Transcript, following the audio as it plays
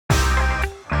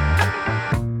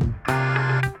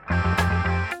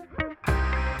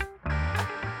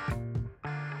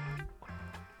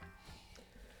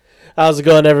How's it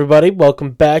going, everybody?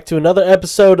 Welcome back to another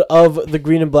episode of the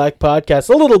Green and Black Podcast.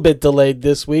 A little bit delayed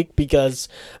this week because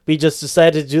we just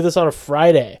decided to do this on a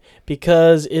Friday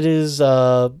because it is,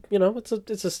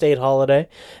 it's a state holiday,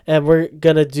 and we're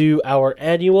gonna do our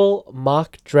annual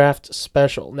mock draft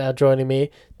special. Now, joining me,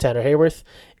 Tanner Haworth,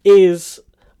 is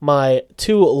my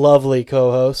two lovely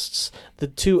co-hosts, the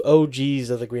two OGs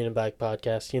of the Green and Black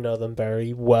Podcast. You know them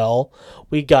very well.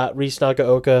 We got Reece,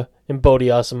 Nagaoka, and Bode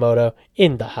Asamoto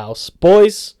in the house.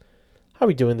 Boys, how are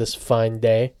we doing this fine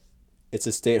day? It's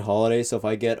a state holiday, so if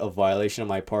I get a violation of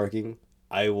my parking,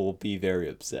 I will be very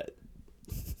upset.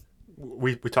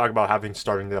 We talk about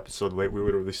starting the episode late. We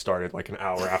literally started like an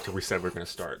hour after we said we were going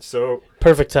to start. So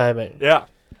Perfect timing. Yeah.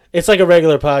 It's like a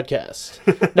regular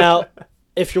podcast. Now,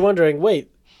 if you're wondering, wait,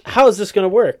 how is this going to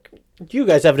work? You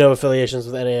guys have no affiliations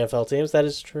with any NFL teams. That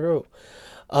is true.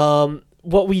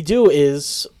 What we do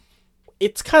is,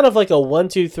 it's kind of like a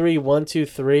 1-2-3,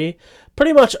 1-2-3,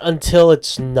 pretty much until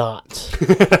it's not.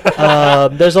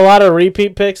 There's a lot of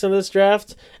repeat picks in this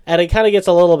draft, and it kind of gets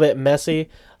a little bit messy.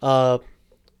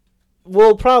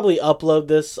 We'll probably upload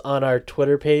this on our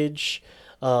Twitter page,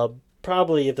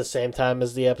 probably at the same time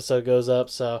as the episode goes up.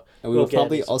 So and we will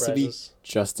probably also be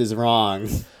just as wrong.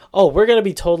 Oh, we're going to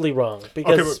be totally wrong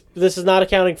because this is not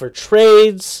accounting for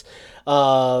trades,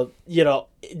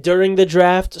 during the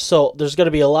draft. So there's going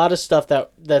to be a lot of stuff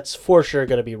that's for sure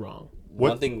going to be wrong.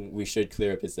 One thing we should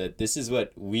clear up is that this is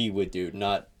what we would do.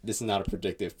 This is not a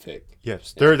predictive pick.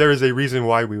 Yes, there is a reason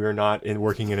why we are not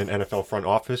working in an NFL front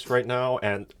office right now.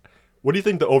 And what do you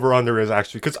think the over-under is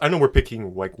actually? Because I know we're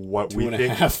picking like what we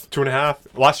think. 2.5.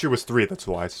 Last year was 3. That's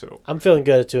why. So I'm feeling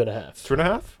good at 2.5.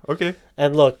 2.5. Okay.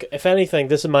 And look, if anything,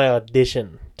 this is my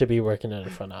audition to be working in a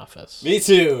front office. Me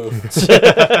too.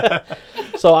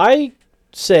 So I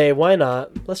say, why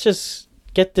not? Let's just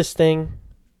get this thing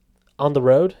on the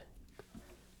road.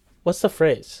 What's the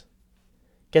phrase?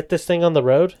 Get this thing on the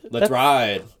road? Let's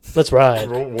ride. Let's ride.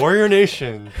 Warrior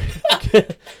Nation.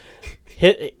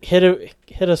 Hit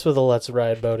us with a let's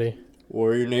ride, Bodie.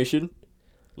 Warrior Nation,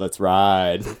 let's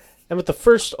ride. And with the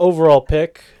first overall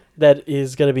pick, that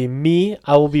is going to be me.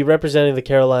 I will be representing the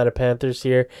Carolina Panthers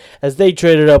here as they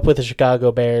traded up with the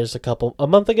Chicago Bears a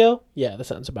month ago. Yeah, that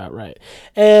sounds about right.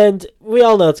 And we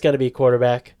all know it's going to be a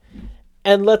quarterback.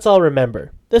 And let's all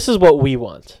remember, this is what we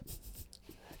want.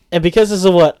 And because this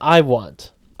is what I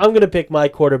want, I'm going to pick my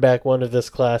quarterback one of this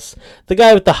class, the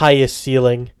guy with the highest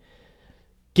ceiling.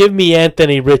 Give me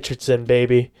Anthony Richardson,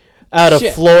 baby. Out of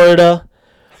Florida.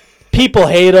 People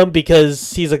hate him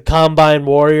because he's a combine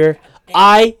warrior.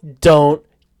 I don't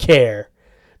care.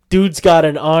 Dude's got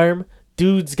an arm.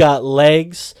 Dude's got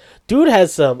legs. Dude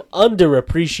has some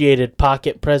underappreciated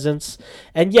pocket presence.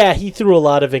 And yeah, he threw a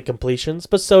lot of incompletions,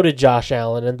 but so did Josh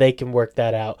Allen, and they can work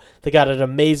that out. They got an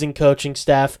amazing coaching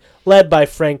staff led by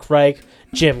Frank Reich,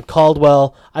 Jim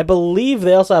Caldwell. I believe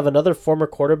they also have another former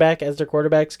quarterback as their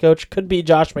quarterback's coach. Could be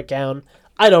Josh McCown.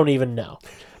 I don't even know.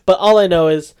 But all I know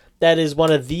is that is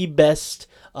one of the best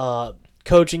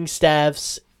coaching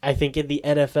staffs, I think, in the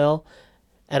NFL.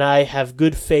 And I have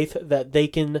good faith that they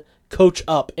can coach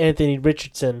up Anthony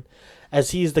Richardson,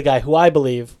 as he's the guy who I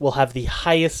believe will have the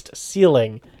highest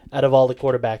ceiling out of all the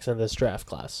quarterbacks in this draft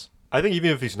class. I think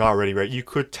even if he's not ready, right, you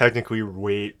could technically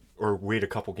wait a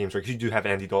couple games, right? Because you do have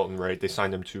Andy Dalton, right? They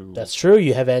signed him to... That's true.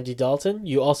 You have Andy Dalton.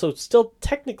 You also still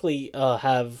technically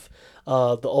have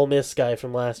the Ole Miss guy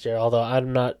from last year,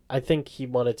 although I think he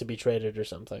wanted to be traded or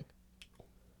something.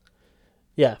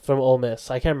 Yeah, from Ole Miss.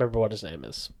 I can't remember what his name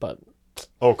is, but...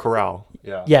 Oh, Corral.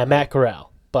 Yeah. Yeah, Matt Corral.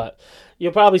 But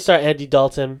you'll probably start Andy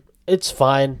Dalton. It's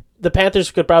fine. The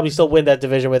Panthers could probably still win that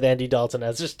division with Andy Dalton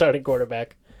as their starting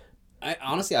quarterback. I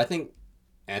think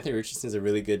Anthony Richardson's a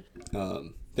really good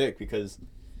pick because,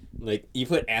 like, you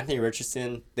put Anthony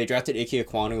Richardson. They drafted Ike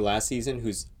Ekwonu last season,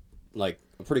 who's like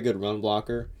a pretty good run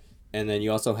blocker, and then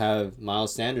you also have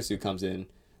Miles Sanders who comes in.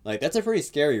 Like, that's a pretty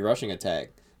scary rushing attack.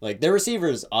 Like, their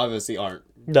receivers obviously aren't.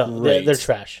 No, great. they're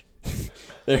trash.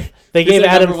 They gave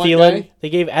Adam Thielen. They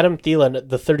gave Adam Thielen,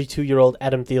 the 32-year-old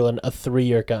Adam Thielen, a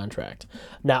 3-year contract.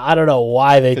 Now I don't know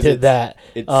why they did that.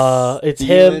 It's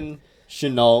Thielen, him,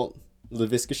 Chenault,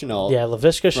 Laviska Chenault. Yeah,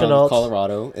 Laviska from Chenault,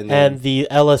 Colorado, and the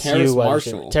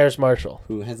LSU Terrace Marshall,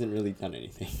 who hasn't really done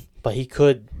anything. But he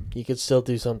could still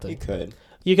do something. He could.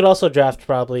 You could also draft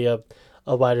probably a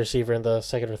wide receiver in the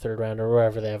second or third round or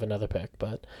wherever they have another pick.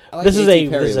 But like this is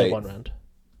a 1 round.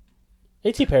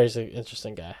 A.T. Perry's an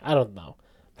interesting guy. I don't know.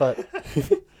 But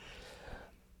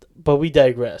we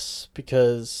digress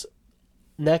because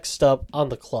next up on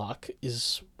the clock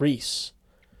is Reece.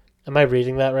 Am I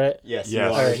reading that right? Yes, yes. you are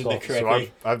Right, reading cool. that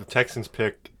correctly. So I have the Texans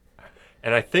pick,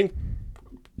 and I think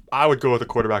I would go with a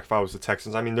quarterback if I was the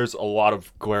Texans. I mean, there's a lot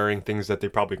of glaring things that they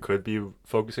probably could be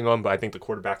focusing on, but I think the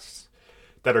quarterbacks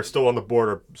that are still on the board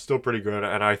are still pretty good.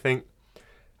 And I think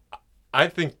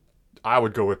I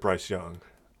would go with Bryce Young.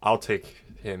 I'll take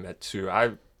him at 2.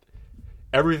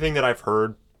 Everything that I've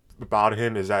heard about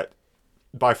him is that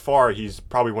by far he's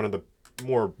probably one of the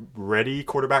more ready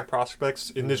quarterback prospects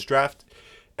in this draft.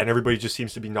 And everybody just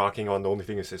seems to be knocking on the only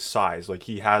thing is his size. Like,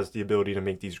 he has the ability to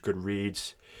make these good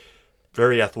reads.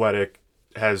 Very athletic.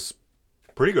 Has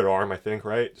pretty good arm, I think,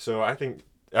 right? So I think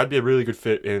that'd be a really good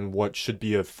fit in what should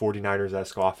be a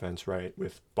 49ers-esque offense, right?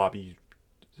 With Bobby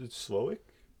Slowick?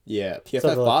 Yeah, PFF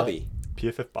Something like Bobby.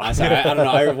 PFF Bobby. I'm sorry, I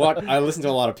don't know. I listen to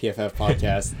a lot of PFF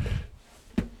podcasts.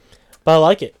 But I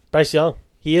like it. Bryce Young.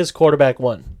 He is quarterback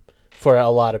 1 for a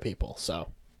lot of people, so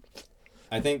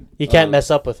I think you can't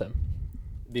mess up with him.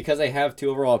 Because I have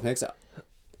 2 overall picks.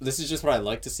 This is just what I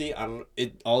like to see.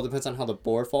 It all depends on how the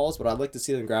board falls, but I'd like to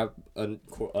see them grab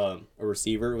a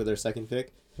receiver with their second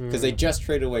pick because they just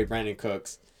traded away Brandon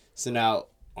Cooks. So now,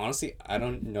 honestly, I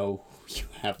don't know who you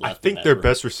have left. I think their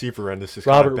best receiver, and this is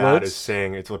Robert kind of bad, Woods? is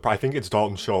saying it's. I think it's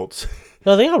Dalton Schultz.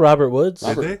 No, they got Robert Woods.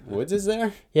 Robert Woods is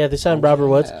there? Yeah, they signed Oh, Robert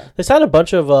Woods. yeah. They signed a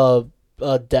bunch of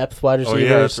depth wide receivers.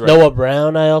 that's right. Noah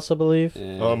Brown, I also believe.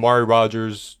 Amari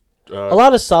Rogers. A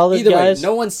lot of solid Either guys. way,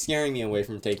 no one's scaring me away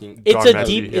from taking. It's John a Mechie,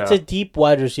 deep. yeah. It's a deep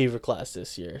wide receiver class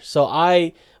this year. So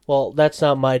that's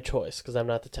not my choice because I'm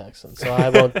not the Texans. So I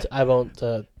won't. I won't.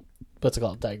 What's it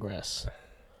called? Digress.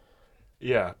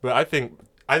 Yeah, but I think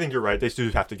you're right. They do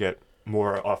have to get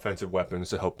more offensive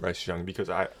weapons to help Bryce Young because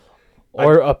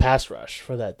Or a pass rush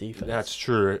for that defense. that's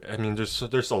true. I mean, there's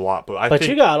a lot, but I But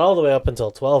think you got all the way up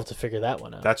until 12 to figure that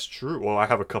one out. that's true. Well, I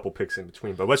have a couple picks in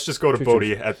between, but let's just go to True, Bode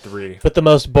true. at 3. But the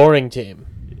most boring team.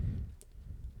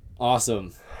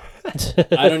 Awesome.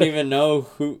 I don't even know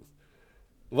who.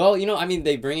 Well, I mean,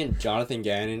 they bring in Jonathan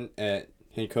Gannon at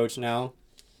head coach now.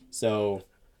 So,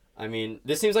 I mean,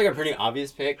 this seems like a pretty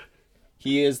obvious pick.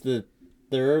 He is the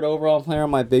 3rd overall player on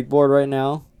my big board right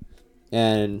now.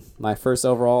 And my 1st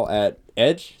overall at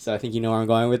edge. So I think you know where I'm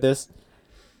going with this.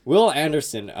 Will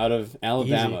Anderson out of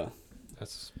Alabama.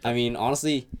 I mean,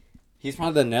 honestly, he's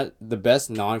probably the best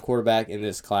non-quarterback in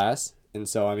this class. And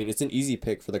so, I mean, it's an easy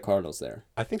pick for the Cardinals there.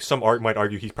 I think some might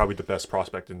argue he's probably the best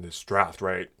prospect in this draft,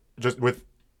 right?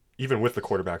 Even with the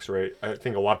quarterbacks, right? I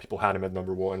think a lot of people had him at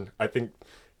number 1. I think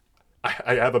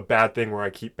I have a bad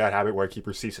habit where I keep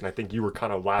Reece, and I think you were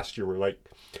kind of last year where like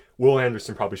Will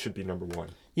Anderson probably should be number 1.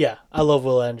 Yeah, I love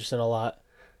Will Anderson a lot.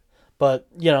 But,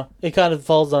 it kind of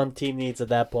falls on team needs at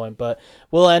that point. But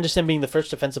Will Anderson being the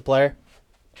first defensive player,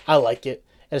 I like it.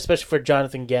 And especially for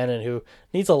Jonathan Gannon, who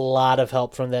needs a lot of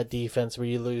help from that defense where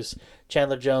you lose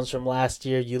Chandler Jones from last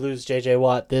year, you lose J.J.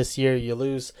 Watt this year, you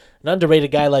lose an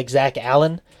underrated guy like Zach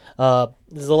Allen.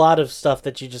 There's a lot of stuff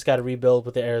that you just got to rebuild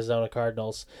with the Arizona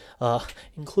Cardinals,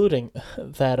 including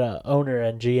that owner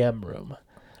and GM room.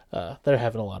 They're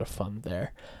having a lot of fun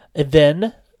there. And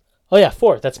then,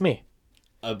 4, that's me.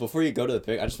 Before you go to the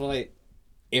pick, I just want to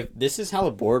if this is how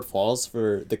the board falls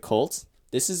for the Colts,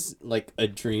 this is like a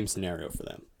dream scenario for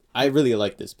them. I really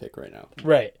like this pick right now.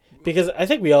 Right. Because I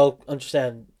think we all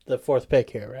understand the 4th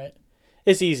pick here, right?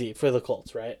 It's easy for the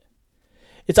Colts, right?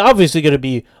 It's obviously going to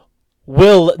be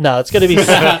it's going to be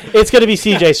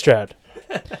CJ Stroud.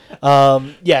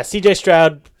 CJ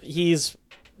Stroud, he's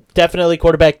definitely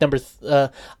quarterback number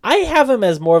I have him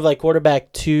as more of like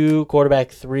quarterback 2,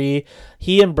 quarterback 3.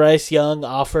 He and Bryce Young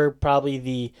offer probably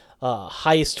the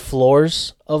highest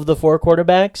floors of the 4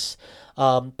 quarterbacks.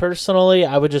 Personally,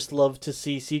 I would just love to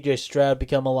see CJ Stroud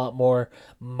become a lot more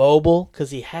mobile because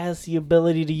he has the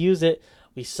ability to use it.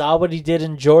 We saw what he did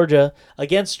in Georgia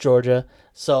against Georgia.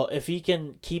 So if he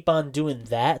can keep on doing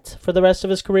that for the rest of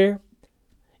his career,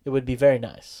 it would be very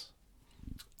nice.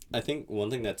 I think one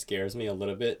thing that scares me a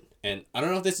little bit, and I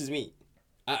don't know if this is me.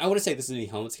 I wouldn't say this is me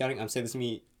helmet scouting. I'm saying this is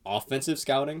me offensive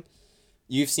scouting.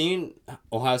 You've seen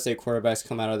Ohio State quarterbacks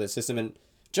come out of the system, and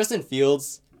Justin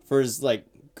Fields, for as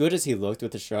good as he looked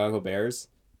with the Chicago Bears,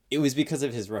 it was because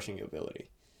of his rushing ability.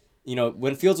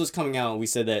 When Fields was coming out, we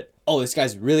said that, this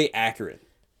guy's really accurate.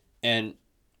 And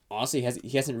honestly,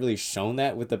 he hasn't really shown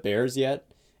that with the Bears yet.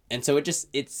 And so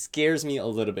it scares me a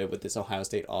little bit with this Ohio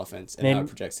State offense and how it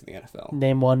projects to the NFL.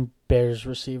 Name one Bears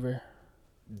receiver.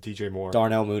 DJ Moore.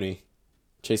 Darnell Mooney.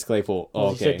 Chase Claypool.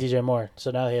 You said DJ Moore,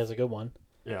 so now he has a good one.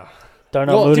 Yeah.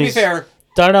 To be fair,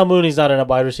 Darnell Mooney's not a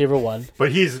wide receiver 1.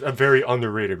 But he's a very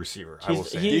underrated receiver, I will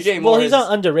say. DJ Moore he's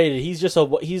not underrated. He's just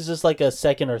like a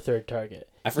 2nd or 3rd target.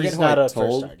 I forget he's who not I a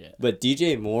told, first target. but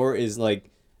DJ Moore is like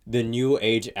the new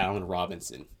age Allen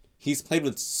Robinson. He's played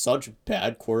with such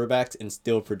bad quarterbacks and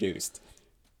still produced.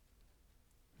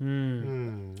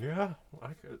 Yeah,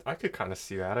 I could kind of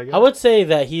see that. I guess. I would say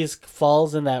that he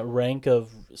falls in that rank of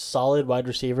solid wide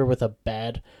receiver with a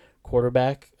bad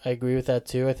quarterback. I agree with that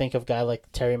too. I think of a guy like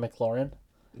Terry McLaurin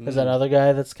as another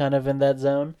guy that's kind of in that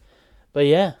zone. But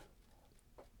yeah.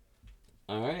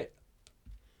 All right.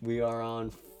 We are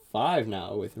on 5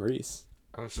 now with Reece.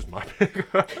 Oh, it's just my pick.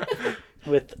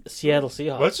 With Seattle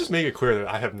Seahawks. Let's just make it clear that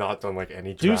I have not done like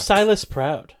any draft. Do Silas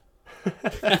proud.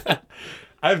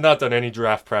 I have not done any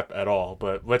draft prep at all,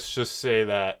 but let's just say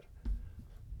that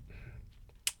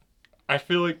I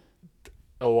feel like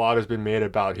a lot has been made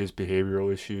about his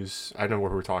behavioral issues. I know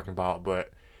what we're talking about,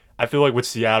 but I feel like with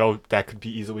Seattle, that could be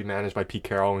easily managed by Pete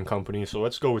Carroll and company. So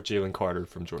let's go with Jalen Carter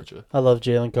from Georgia. I love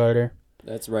Jalen Carter.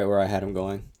 That's right where I had him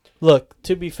going. Look,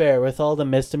 to be fair, with all the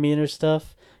misdemeanor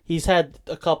stuff, he's had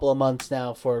a couple of months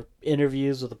now for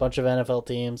interviews with a bunch of NFL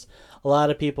teams. A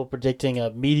lot of people predicting a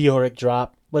meteoric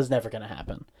drop was never going to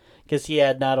happen. Because he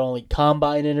had not only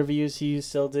combine interviews he could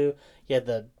still do, he had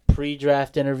the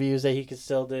pre-draft interviews that he could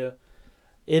still do.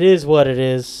 It is what it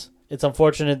is. It's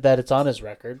unfortunate that it's on his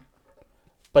record.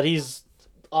 But he's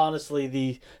honestly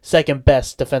the second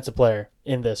best defensive player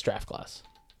in this draft class.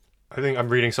 I think I'm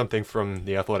reading something from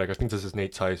The Athletic. I think this is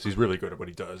Nate Tice. He's really good at what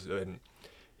he does. And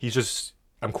he's just,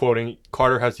 I'm quoting,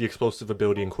 Carter has the explosive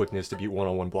ability and quickness to beat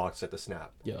one-on-one blocks at the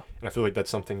snap. Yeah. And I feel like that's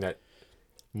something that,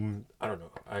 I don't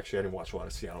know. Actually, I didn't watch a lot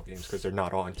of Seattle games because they're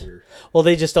not on here. Well,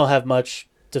 they just don't have much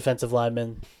defensive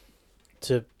linemen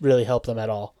to really help them at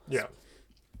all. Yeah.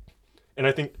 And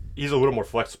I think he's a little more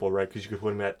flexible, right? Because you could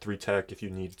put him at 3 tech if you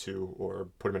need to, or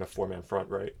put him in a 4-man front,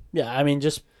 right? Yeah, I mean,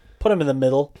 just put him in the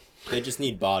middle. They just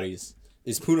need bodies.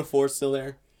 Is Poona Ford still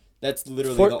there? That's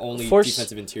literally the only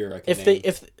defensive interior I can name.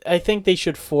 I think they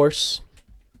should force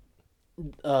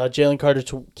Jalen Carter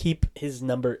to keep his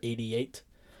number 88.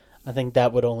 I think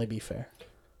that would only be fair.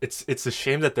 It's a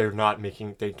shame that they're not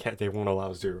making, they won't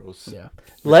allow zeros. Yeah.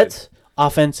 Let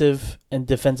offensive and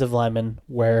defensive linemen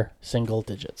wear single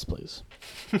digits, please.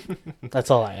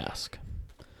 That's all I ask.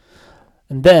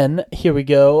 And then here we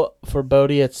go for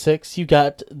Bode at 6. You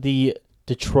got the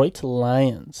Detroit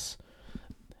Lions.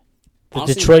 The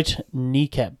Detroit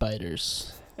kneecap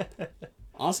biters.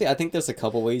 Honestly, I think there's a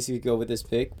couple ways you could go with this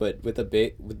pick, but with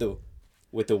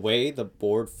the way the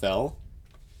board fell,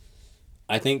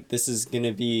 I think this is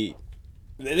gonna be.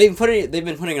 They've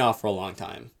been putting it off for a long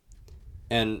time,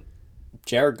 and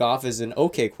Jared Goff is an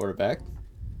okay quarterback,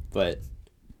 but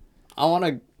I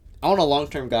want a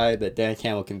long-term guy that Dan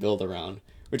Campbell can build around,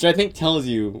 which I think tells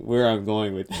you where I'm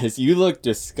going with this. You look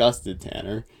disgusted,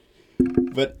 Tanner,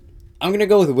 but I'm gonna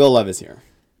go with Will Levis here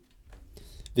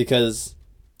because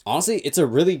honestly, it's a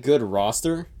really good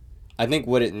roster. I think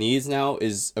what it needs now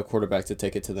is a quarterback to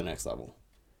take it to the next level,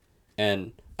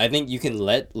 and I think you can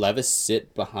let Levis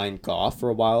sit behind Goff for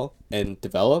a while and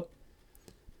develop,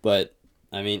 but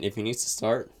I mean, if he needs to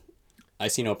start, I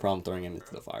see no problem throwing him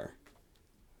into the fire.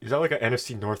 Is that like an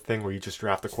NFC North thing where you just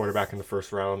draft a quarterback in the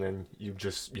first round and you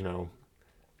just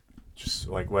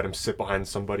like let him sit behind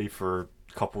somebody for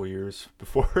a couple of years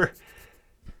before?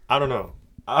 I don't know.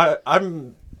 I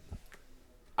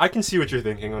can see what you're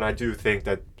thinking, and I do think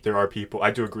that there are people. I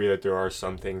do agree that there are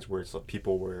some things where it's like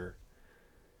people where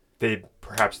they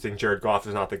perhaps think Jared Goff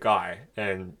is not the guy,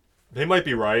 and they might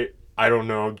be right. I don't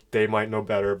know. They might know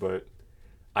better, but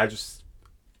I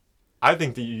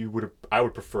think that I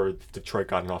would prefer if Detroit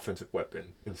got an offensive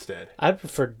weapon instead. I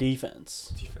prefer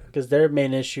defense. Because their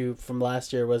main issue from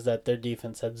last year was that their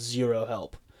defense had zero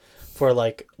help for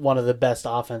like one of the best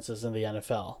offenses in the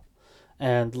NFL.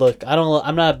 And look,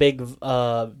 I'm not a big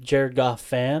Jared Goff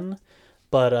fan,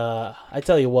 but I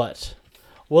tell you what,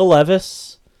 Will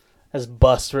Levis has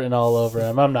bust written all over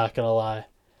him. I'm not gonna lie.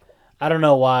 I don't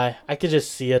know why. I could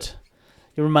just see it.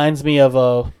 It reminds me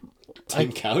of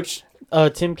Tim Couch.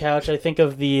 Tim Couch. I think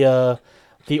of the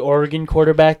Oregon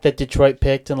quarterback that Detroit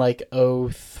picked in like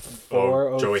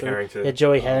 04, Joey 03. Harrington. Yeah,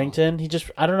 Joey Harrington.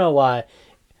 I don't know why,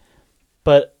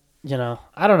 but I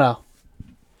don't know.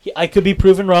 I could be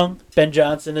proven wrong. Ben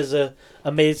Johnson is a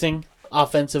amazing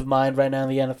offensive mind right now in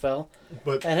the NFL.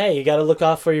 But and hey, you got to look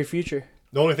out for your future.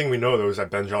 The only thing we know though is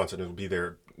that Ben Johnson will be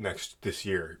there this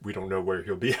year. We don't know where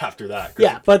he'll be after that.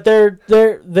 Yeah, but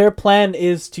their plan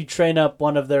is to train up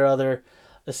one of their other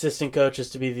assistant coaches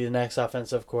to be the next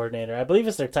offensive coordinator. I believe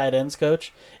it's their tight ends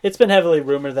coach. It's been heavily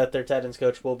rumored that their tight ends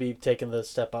coach will be taking the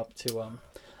step up to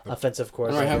offensive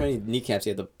coordinator. I don't know how many kneecaps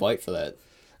you had to bite for that.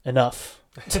 Enough.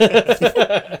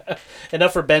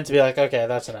 Enough for Ben to be like, okay,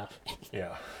 that's enough.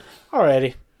 Yeah.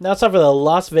 Alrighty. Now it's time for the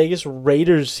Las Vegas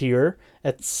Raiders here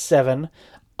at 7.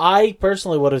 I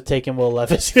personally would have taken Will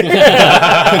Levis here.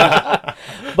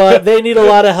 But they need a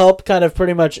lot of help kind of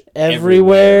pretty much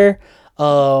everywhere.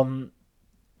 I'm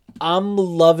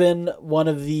loving one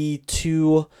of the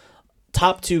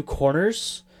top two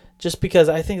corners just because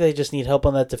I think they just need help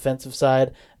on that defensive side.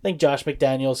 I think Josh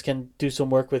McDaniels can do some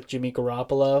work with Jimmy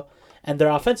Garoppolo. And their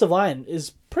offensive line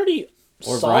is pretty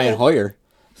Or solid. Brian Hoyer.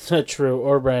 True.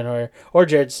 Or Brian Hoyer. Or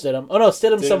Jared Stidham. Oh, no,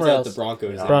 Stidham's somewhere else. The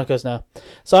Broncos. Yeah. Broncos now.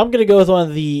 So I'm going to go with one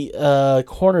of the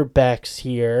cornerbacks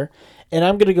here. And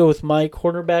I'm going to go with my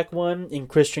cornerback one in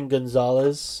Christian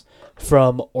Gonzalez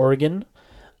from Oregon.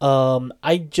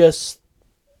 I just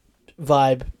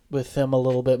vibe with him a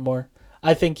little bit more.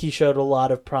 I think he showed a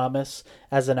lot of promise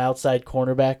as an outside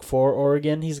cornerback for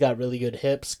Oregon. He's got really good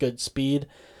hips, good speed,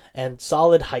 and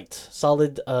solid height,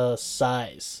 solid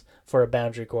size for a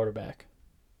boundary cornerback.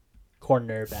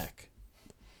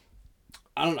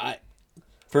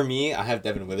 For me, I have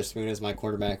Devin Witherspoon as my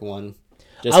quarterback one.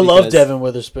 I love Devin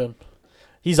Witherspoon.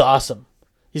 He's awesome.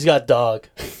 He's got dog.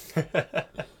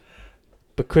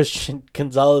 But Christian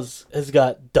Gonzalez has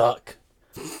got duck.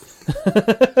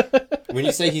 When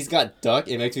you say he's got duck,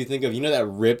 it makes me think of, that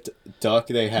ripped duck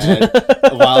they had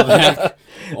a while back?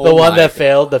 The one that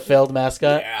failed, the failed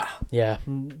mascot? Yeah. Yeah,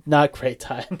 not great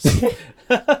times.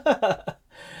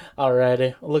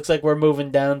 Alrighty. Looks like we're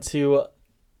moving down to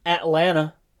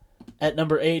Atlanta at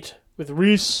number 8 with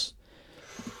Reece.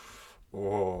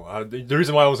 Whoa. The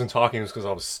reason why I wasn't talking is because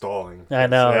I was stalling. I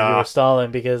know, Yeah. you were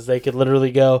stalling because they could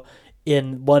literally go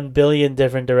in 1 billion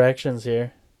different directions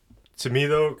here. To me,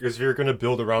 though, if you're going to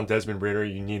build around Desmond Ridder,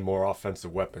 you need more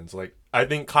offensive weapons. Like, I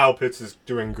think Kyle Pitts is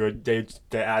doing good. They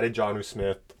added Jonnu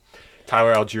Smith.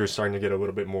 Tyler Algier is starting to get a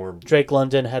little bit more. Drake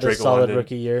London had a solid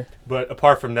rookie year. But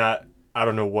apart from that, I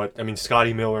don't know what. I mean,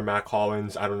 Scotty Miller, Matt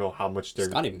Collins, I don't know how much they're.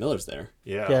 Scotty Miller's there.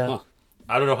 Yeah. Huh.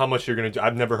 I don't know how much you're going to do.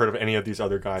 I've never heard of any of these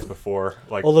other guys before.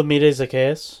 Like Olamide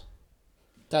Zacchaeus.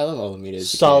 I love Olamide.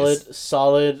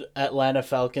 Solid Atlanta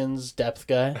Falcons depth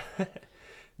guy.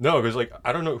 No, because like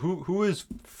I don't know who is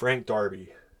Frank Darby.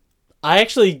 I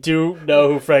actually do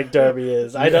know who Frank Darby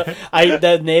is.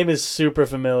 That name is super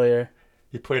familiar.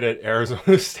 He played at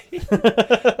Arizona State.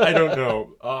 I don't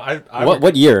know.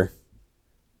 What year?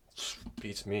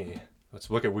 Beats me. Let's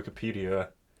look at Wikipedia.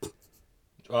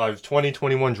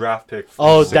 2021 draft pick.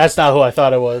 Oh, that's not who I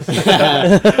thought it was.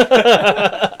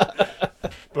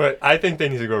 But I think they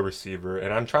need to go receiver,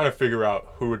 and I'm trying to figure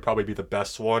out who would probably be the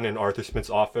best one in Arthur Smith's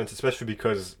offense, especially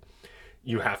because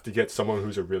you have to get someone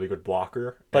who's a really good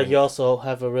blocker. But you also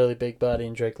have a really big body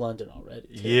in Drake London already.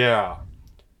 Too. Yeah.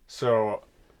 So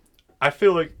I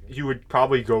feel like you would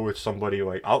probably go with somebody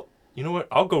like I'll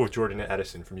go with Jordan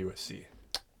Addison from USC.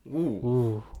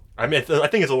 Ooh. I mean, I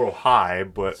think it's a little high,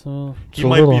 but he a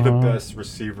might be little the high. best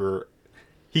receiver.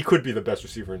 He could be the best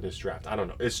receiver in this draft. I don't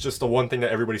know. It's just the one thing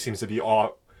that everybody seems to be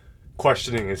all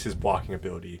questioning is his blocking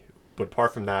ability. But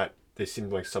apart from that, they seem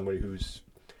like somebody who's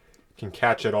can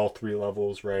catch at all 3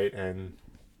 levels, right? And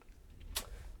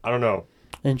I don't know.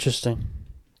 Interesting.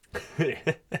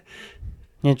 This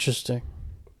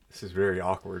is very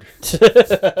awkward.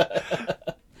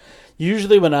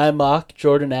 Usually when I mock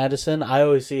Jordan Addison, I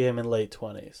always see him in late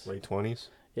 20s. Late 20s?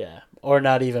 Yeah. Or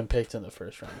not even picked in the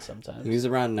first round sometimes. He's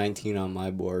around 19 on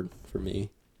my board for me.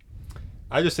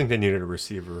 I just think they needed a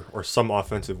receiver or some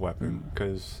offensive weapon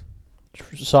because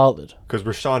Solid.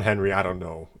 Rashawn Henry, I don't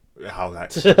know how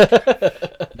that.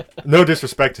 No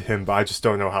disrespect to him, but I just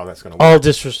don't know how that's going to work. All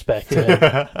disrespect to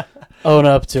him. Own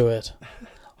up to it.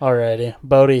 Alrighty.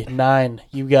 Bode, 9.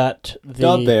 You got the...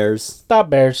 Dub Bears. Dub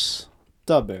Bears.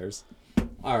 Dub Bears.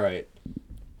 All right.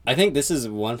 I think this is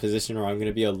one position where I'm going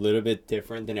to be a little bit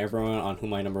different than everyone on who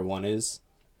my number 1 is.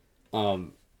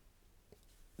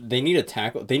 They need a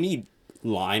tackle. They need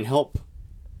line help.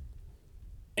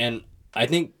 And I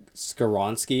think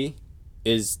Skoronski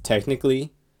is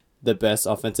technically the best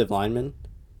offensive lineman,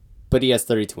 but he has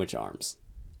 32-inch arms.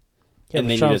 Yeah, And but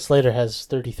they Sean need a- Slater has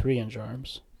 33-inch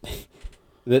arms.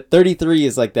 The 33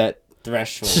 is like that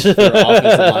threshold for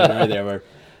offensive lineman right there, where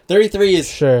 33 is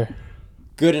Sure.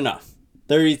 good enough.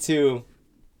 32,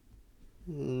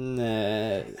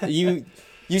 nah.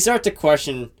 You start to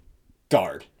question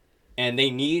guard, and they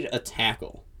need a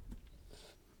tackle.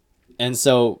 And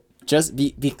so, just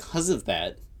because of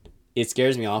that, it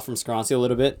scares me off from Skoronski a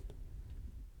little bit.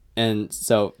 And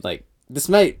so, like, this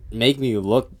might make me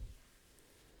look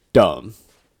dumb,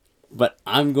 but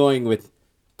I'm going with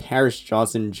Paris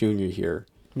Johnson Jr. here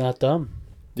Not dumb.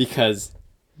 because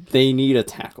they need a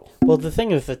tackle. Well, the thing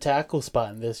with the tackle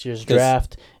spot in this year's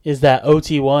draft is that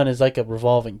OT1 is like a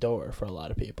revolving door for a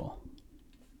lot of people.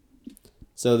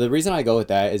 So the reason I go with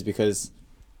that is because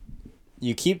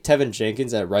you keep Tevin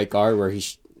Jenkins at right guard where he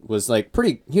was like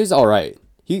he was all right.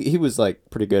 He was like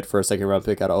pretty good for a second round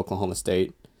pick out of Oklahoma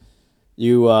State.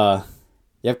 You have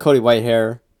Cody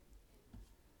Whitehair.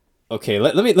 Okay,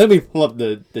 let me pull up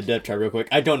the depth chart real quick.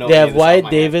 I don't know. They have Wyatt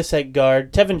Davis at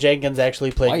guard. Tevin Jenkins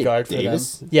actually played Wyatt guard for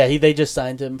Davis? them. Yeah, they just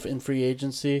signed him in free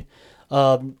agency.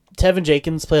 Tevin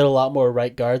Jenkins played a lot more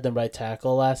right guard than right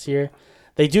tackle last year.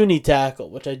 They do need tackle,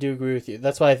 which I do agree with you.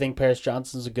 That's why I think Paris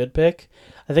Johnson's a good pick.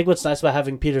 I think what's nice about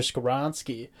having Peter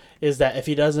Skoronski is that if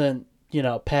he doesn't,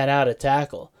 pan out at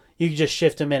tackle, you can just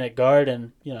shift him in at guard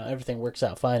and, everything works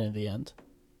out fine in the end.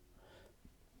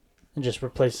 And just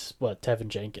replace, Tevin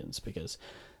Jenkins because,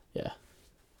 yeah.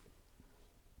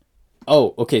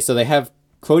 Oh, okay, so they have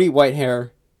Cody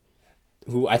Whitehair,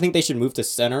 who I think they should move to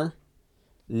center.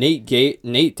 Nate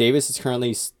Davis is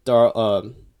currently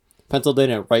penciled in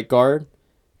at right guard,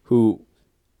 who,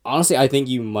 honestly, I think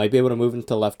you might be able to move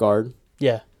into left guard.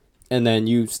 Yeah. And then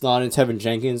you slot in Tevin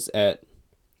Jenkins at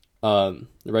the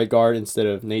right guard instead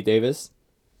of Nate Davis.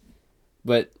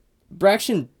 But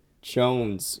Braxton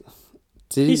Jones...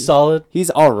 He's solid. He's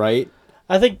all right.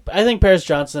 I think Paris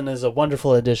Johnson is a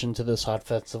wonderful addition to this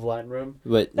offensive line room.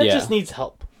 But It just needs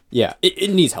help. Yeah,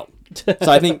 it needs help. So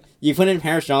I think you put in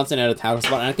Paris Johnson at a tackle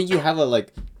spot, and I think you have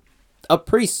a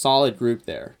pretty solid group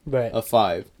there, right, of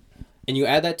 5, and you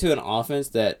add that to an offense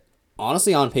that,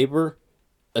 honestly, on paper,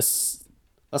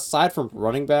 aside from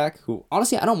running back, who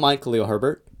honestly I don't mind Khalil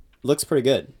Herbert, looks pretty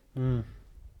good.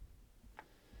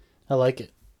 I like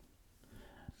it.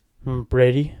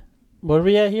 Brady. What are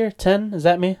we at here? 10? Is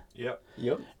that me? Yep.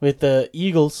 With the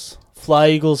Eagles.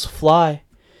 Eagles, fly.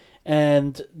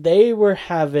 And they were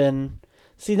having...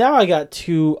 See, now I got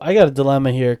a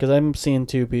dilemma here because I'm seeing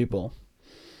 2 people.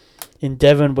 In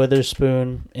Devin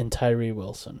Witherspoon and Tyree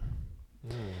Wilson.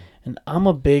 And I'm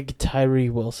a big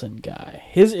Tyree Wilson guy.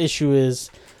 His issue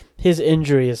is his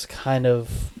injury is kind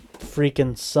of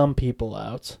freaking some people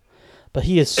out. But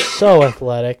he is so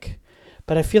athletic.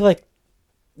 But I feel like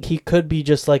he could be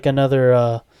just like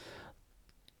another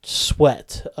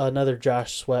another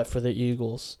Josh Sweat for the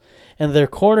Eagles. And their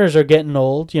corners are getting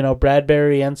old.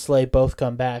 Bradbury and Slay both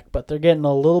come back, but they're getting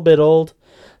a little bit old.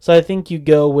 So I think you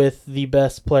go with the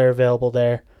best player available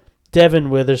there. Devin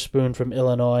Witherspoon from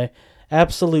Illinois.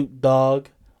 Absolute dog.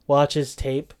 Watch his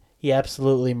tape. He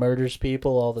absolutely murders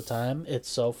people all the time. It's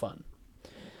so fun.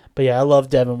 But yeah, I love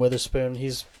Devin Witherspoon.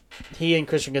 He and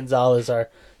Christian Gonzalez are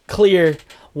clear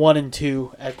 1 and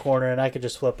 2 at corner, and I could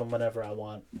just flip them whenever I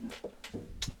want.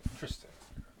 Interesting.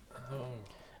 Oh.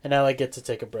 And now I get to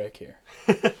take a break here.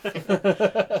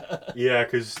 Yeah,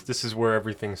 because this is where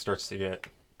everything starts to get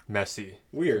messy.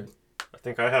 Weird. I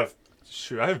think I have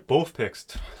both picks.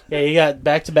 Yeah, you got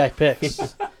back-to-back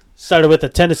picks. Started with the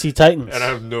Tennessee Titans. And I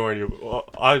have no idea.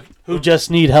 Who just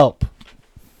need help.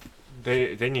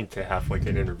 They need to have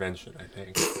an intervention, I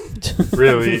think.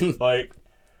 Really.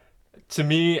 To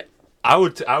me, I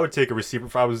would take a receiver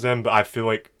if I was them, but I feel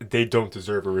like they don't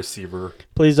deserve a receiver.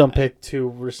 Please don't pick 2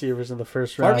 receivers in the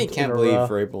first round. Part of me can't believe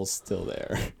Vrabel's still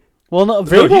there. Well, no,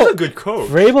 Vrabel, he's a good coach.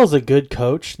 Vrabel's a good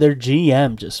coach. Their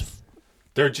GM just...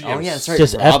 Their GM. Oh, yeah, that's right.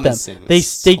 Just F them.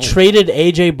 They traded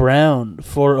A.J. Brown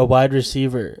for a wide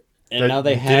receiver. And now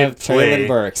they have Treylon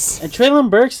Burks. And Treylon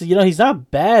Burks, he's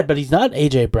not bad, but he's not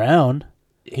A.J. Brown.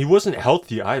 He wasn't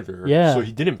healthy either. Yeah. So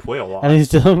he didn't play a lot. And he's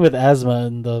dealing with asthma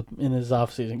in his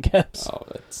offseason camps. Oh,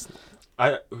 that's...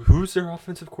 Who's their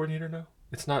offensive coordinator now?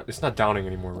 It's not Downing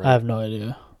anymore, right? I have no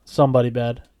idea. Somebody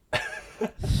bad.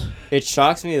 It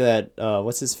shocks me that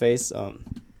what's his face?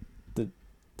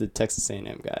 The Texas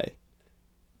A&M guy.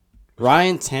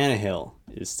 Ryan Tannehill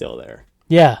is still there.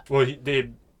 Yeah. Well, they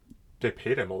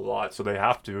paid him a lot, so they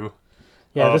have to.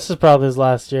 Yeah, this is probably his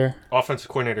last year. Offensive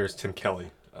coordinator is Tim Kelly.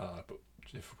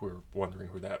 If we're wondering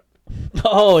who that.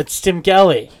 Oh, it's Tim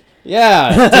Kelly.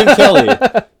 Yeah, Tim Kelly.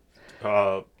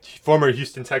 Former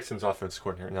Houston Texans offensive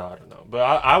coordinator. No, I don't know, but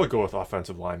I would go with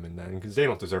offensive lineman then because they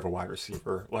don't deserve a wide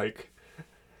receiver.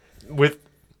 Because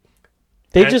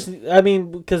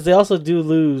they also do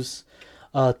lose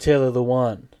Taylor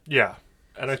Lewan. Yeah,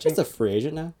 and I Just think a free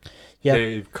agent now. Yeah,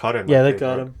 they cut him. Yeah, they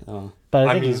cut him. Oh, But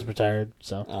I think he's retired.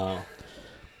 So. oh,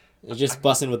 you're just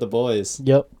busting with the boys.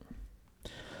 Yep.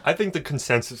 I think the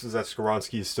consensus is that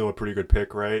Skoronski is still a pretty good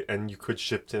pick, right? And you could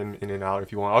shift him in and out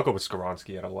if you want. I'll go with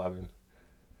Skoronski at 11.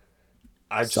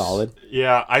 Solid.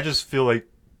 Yeah, I just feel like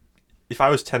if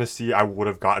I was Tennessee, I would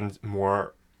have gotten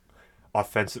more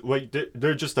offensive.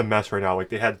 They're just a mess right now.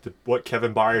 They had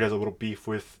Kevin Byard has a little beef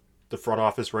with the front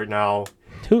office right now.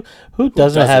 Who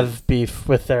doesn't have beef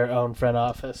with their own front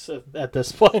office at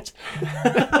this point?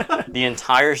 The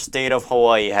entire state of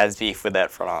Hawaii has beef with that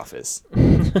front office.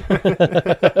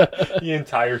 The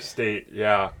entire state,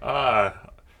 yeah.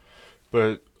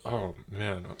 But oh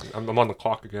man, I'm on the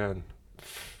clock again.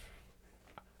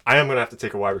 I am gonna have to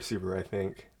take a wide receiver, I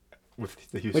think, with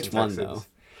the Houston Which one, Texans. though?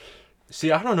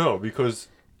 See, I don't know because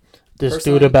This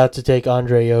Personally- dude about to take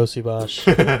Andre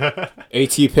Yosibosh.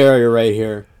 A.T. Perry right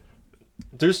here.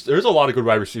 there's a lot of good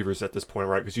wide receivers at this point,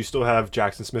 right? Because you still have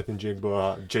Jackson Smith and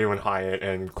Jigba, Jalen Hyatt,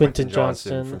 and Quentin Quentin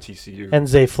Johnson Johnston, from TCU. and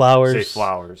Zay Flowers. Zay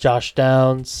Flowers. Josh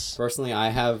Downs. Personally, I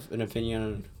have an opinion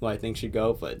on who I think should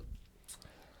go, but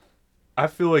I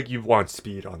feel like you want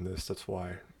speed on this. That's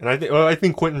why, and I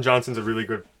think Quentin Johnston's a really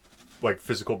good, like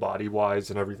physical body wise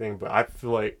and everything. But I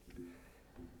feel like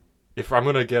if I'm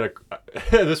gonna get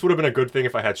this would have been a good thing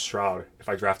if I had Stroud. If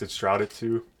I drafted Stroud at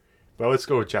 2, but let's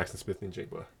go with Jackson Smith and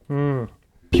Jigba.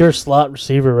 Pure slot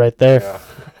receiver right there. Yeah.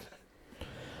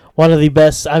 One of the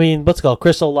best. I mean, let's go.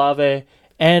 Chris Olave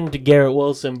and Garrett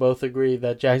Wilson both agree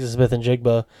that Jackson Smith and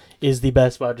Jigba is the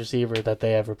best wide receiver that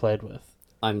they ever played with.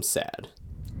 I'm sad.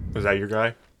 Was that your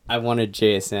guy? I wanted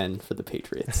JSN for the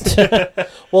Patriots.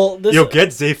 Well, this You'll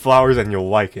get Zay Flowers and you'll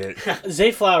like it.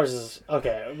 Zay Flowers is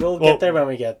okay. We'll get there when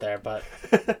we get there, but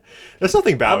There's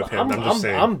nothing bad with him. I'm just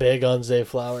saying. I'm big on Zay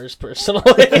Flowers personally.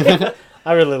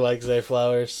 I really like Zay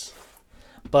Flowers,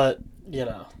 but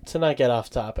to not get off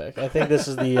topic, I think this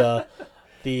is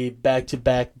the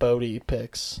back-to-back Bode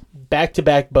picks,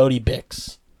 back-to-back Bode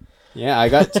picks. Yeah, I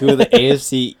got 2 of the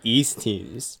AFC East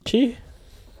teams. Gee,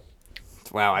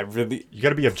 Wow, I really... You got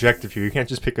to be objective here. You can't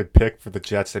just pick a pick for the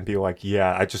Jets and be like,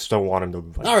 yeah, I just don't want him to.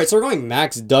 Like, All right, so we're going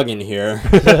Max Duggan here.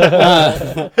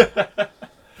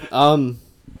 I'm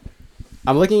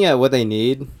looking at what they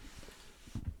need.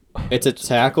 It's a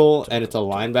tackle and it's a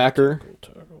linebacker.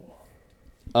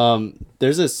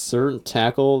 There's a certain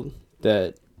tackle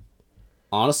that,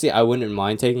 honestly, I wouldn't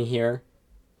mind taking here.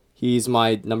 He's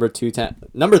my number 3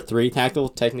 tackle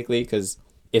technically because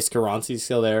Iskaransi's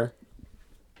still there.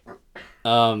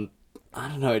 I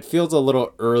don't know. It feels a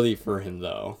little early for him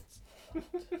though.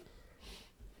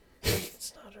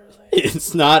 it's not early.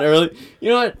 It's not early. You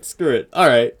know what? Screw it. All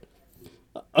right.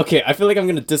 Okay, I feel like I'm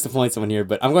gonna disappoint someone here,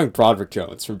 but I'm going Broderick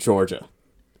Jones from Georgia.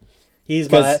 He's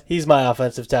my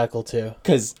offensive tackle too.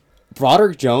 Because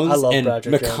Broderick I Jones love and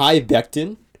Broderick Mekhi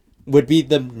Becton would be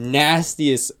the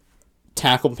nastiest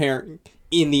tackle pairing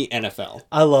in the NFL.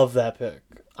 I love that pick.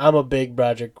 I'm a big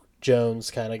Broderick Jones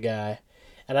kind of guy.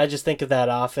 And I just think of that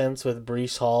offense with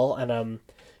Breece Hall, and I'm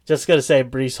just going to say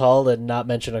Breece Hall and not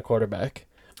mention a quarterback.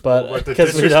 But the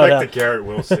because we don't know. disrespect to Garrett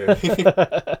Wilson.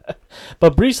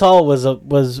 But Breece Hall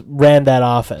ran that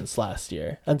offense last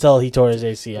year until he tore his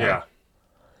ACL. Yeah.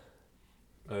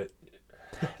 But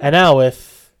And now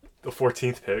with the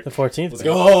 14th pick. the 14th Let's pick,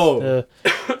 go.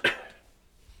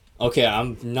 Okay,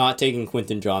 I'm not taking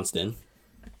Quentin Johnston.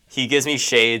 He gives me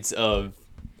shades of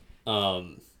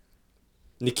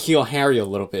N'Keal Harry a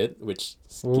little bit, which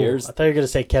scares. I thought you were going to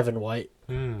say Kevin White.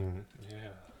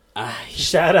 Yeah.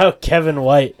 Shout out Kevin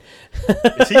White.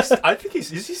 I think is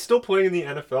he still playing in the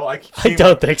NFL? I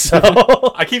don't think so.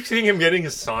 I keep seeing him getting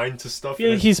assigned to stuff.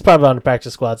 He's probably on the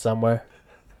practice squad somewhere.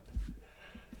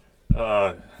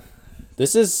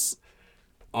 This is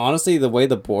honestly the way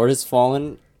the board has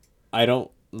fallen. I don't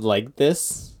like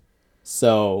this,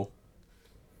 so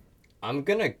I'm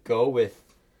gonna go with.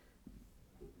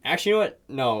 Actually, you know what?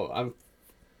 No,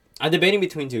 I'm debating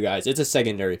between 2 guys. It's a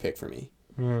secondary pick for me,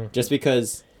 just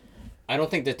because I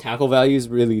don't think the tackle value is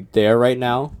really there right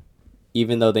now,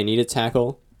 even though they need a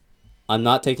tackle. I'm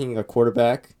not taking a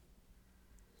quarterback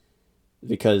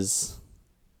because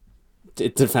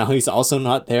the value's also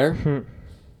not there.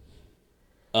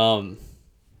 It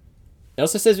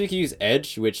also says we can use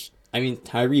edge, which, I mean,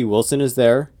 Tyree Wilson is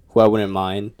there, who I wouldn't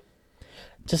mind.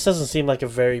 Just doesn't seem like a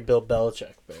very Bill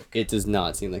Belichick pick. It does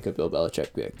not seem like a Bill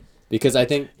Belichick pick. Because I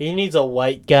think... He needs a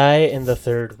white guy in the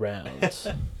 3rd round. I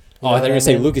thought you were going to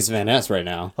say Lucas Van Ness right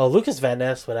now. Oh, Lucas Van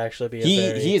Ness would actually be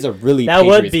He is a really That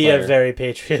Patriots would be player. a very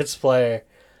Patriots player.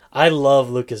 I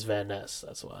love Lucas Van Ness,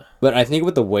 that's why. But I think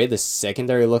with the way the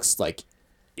secondary looks like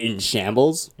in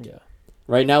shambles Yeah.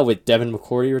 right now with Devin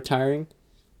McCourty retiring,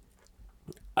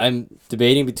 I'm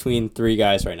debating between 3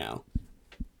 guys right now.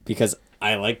 Because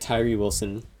I like Tyree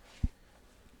Wilson,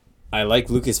 I like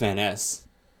Lucas Van Ness,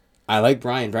 I like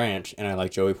Brian Branch, and I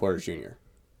like Joey Porter Jr.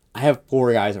 I have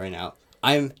 4 guys right now.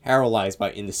 I am paralyzed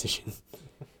by indecision.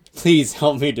 Please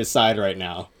help me decide right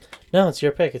now. No, it's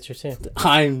your pick. It's your team.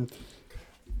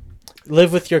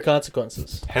 Live with your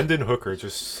consequences. Hendon Hooker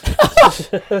just.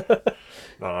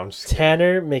 No, I'm just.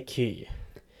 Tanner McKee.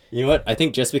 You know what? I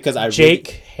think just because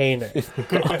Jake Hayner.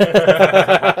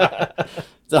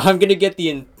 So I'm going to get the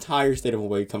entire state of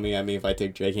Hawaii coming at me if I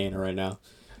take Jake Hayner right now.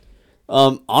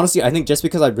 Honestly, I think just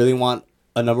because I really want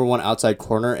a number one outside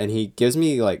corner, and he gives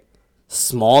me like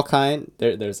small kind.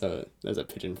 There's a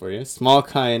pigeon for you. Small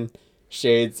kind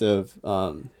shades of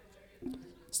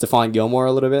Stephon Gilmore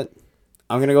a little bit.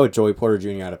 I'm gonna go with Joey Porter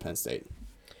Jr. out of Penn State.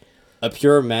 A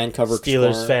pure man coverage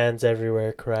Steelers corner. fans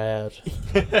everywhere cry out.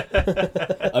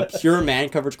 A pure man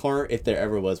coverage corner, if there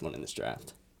ever was one in this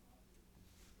draft.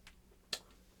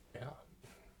 Yeah.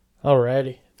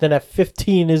 Alrighty. Then at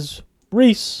 15 is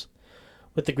Reece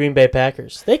with the Green Bay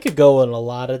Packers. They could go in a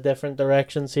lot of different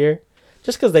directions here,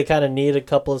 just because they kind of need a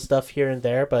couple of stuff here and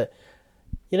there, but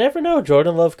you never know.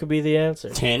 Jordan Love could be the answer.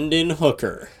 Tendon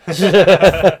hooker.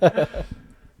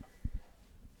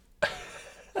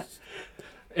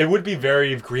 It would be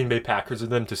very Green Bay Packers of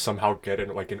them to somehow get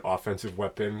an offensive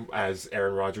weapon as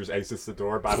Aaron Rodgers exits the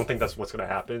door, but I don't think that's what's going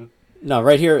to happen. No,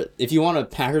 right here, if you want a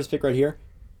Packers pick right here,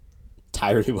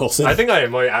 Tyree Wilson. I think I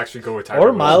might actually go with Tyree Or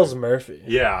Wilson. Miles Murphy.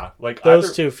 Yeah, like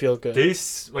Those two feel good.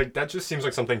 That just seems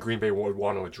like something Green Bay would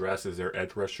want to address as their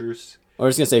edge rushers. I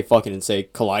was going to say fucking and say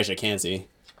Kalijah Cansey.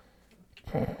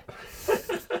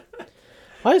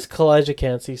 Why is Kalijah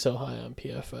Cansey so high on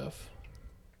PFF?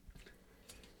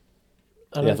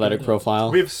 The athletic profile.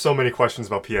 We have so many questions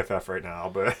about PFF right now,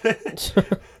 but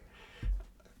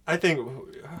I think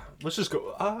let's just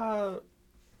go.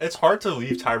 It's hard to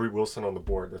leave Tyree Wilson on the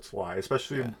board. That's why,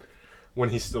 especially when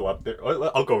he's still up there.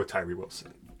 I'll go with Tyree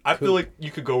Wilson. I feel like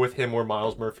you could go with him or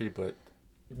Miles Murphy, but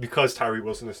because Tyree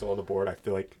Wilson is still on the board, I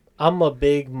feel like I'm a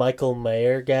big Michael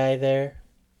Mayer guy there,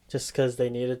 just because they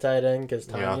need a tight end because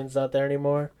Tanyan's not there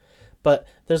anymore. But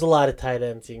there's a lot of tight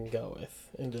ends you can go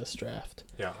with in this draft.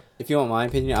 Yeah. If you want my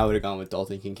opinion, I would have gone with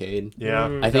Dalton Kincaid.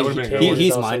 Yeah. I think Kincaid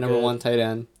he's also my number good. one tight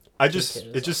end. It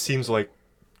just seems like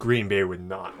Green Bay would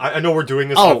not. I know we're doing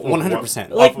this. Oh, 100%.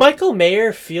 Like Michael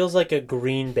Mayer feels like a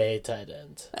Green Bay tight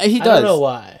end. He does. I don't know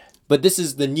why. But this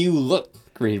is the new look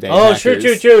Green Bay Oh,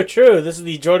 Packers. true. This is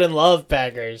the Jordan Love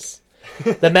Packers.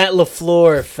 The Matt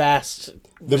LaFleur fast.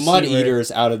 The Mud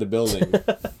Eaters out of the building.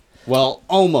 Well,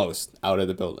 almost out of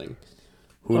the building.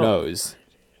 Who knows?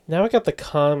 Now I got the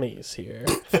commies here.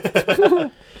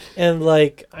 And,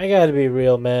 like, I gotta be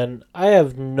real, man. I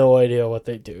have no idea what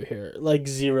they do here. Like,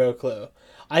 zero clue.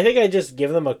 I think I just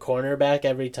give them a cornerback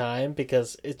every time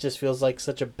because it just feels like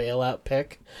such a bailout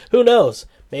pick. Who knows?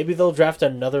 Maybe they'll draft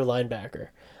another linebacker.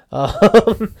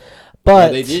 But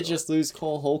they did just lose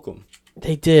Cole Holcomb.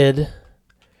 They did.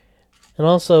 And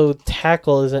also,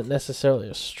 tackle isn't necessarily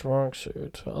a strong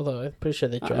suit. Although, I'm pretty sure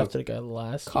they drafted a guy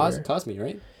last year. Cosme,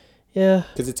 right? Yeah.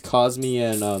 Because it's Cosme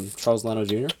and Charles Leno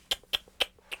Jr.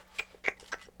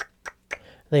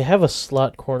 They have a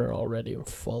slot corner already in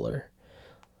Fuller.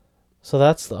 So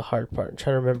that's the hard part. I'm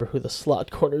trying to remember who the slot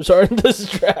corners are in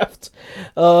this draft.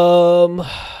 That's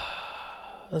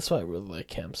why I really like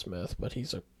Cam Smith, but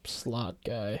he's a slot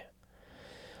guy.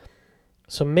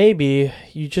 So maybe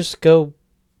you just go...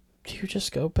 Do you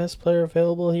just go best player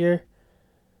available here?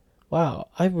 Wow,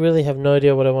 I really have no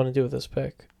idea what I want to do with this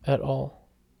pick at all.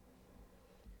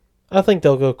 I think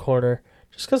they'll go corner.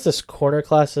 Just because this corner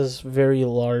class is very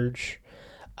large.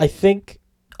 I think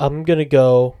I'm going to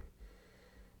go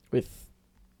with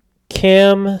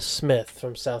Cam Smith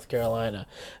from South Carolina.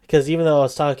 Because even though I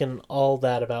was talking all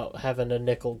that about having a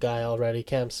nickel guy already,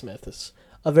 Cam Smith is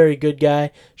a very good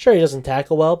guy. Sure, he doesn't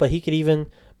tackle well, but he could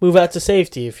even move out to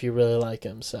safety if you really like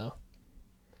him. So,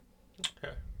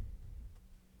 okay.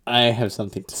 I have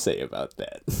something to say about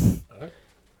that.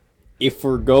 If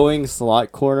we're going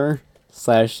slot corner /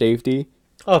 safety,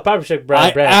 oh, probably should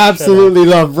Brian Branch. I absolutely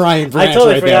love Brian Branch. I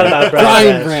totally right forgot there. about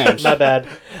Brian Branch. My bad.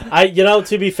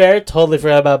 To be fair, totally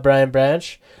forgot about Brian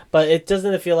Branch. But it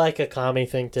doesn't feel like a commie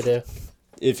thing to do.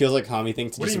 It feels like a commie thing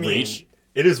to What just do you mean? reach.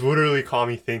 It is literally a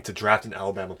commie thing to draft an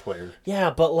Alabama player. Yeah,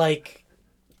 but like,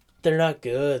 they're not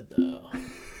good though.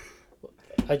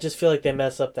 I just feel like they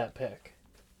mess up that pick.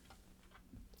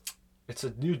 It's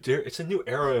a new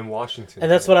era in Washington. And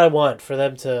that's what I want, for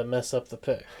them to mess up the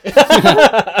pick.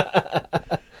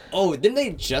 Oh, didn't they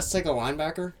just take a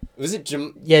linebacker? Was it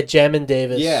Jim? Yeah, Jamin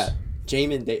Davis. Yeah,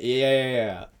 Jamin.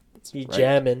 Yeah. He right.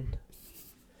 jamming.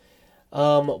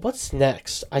 What's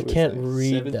next? I can't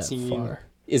read 17 that far.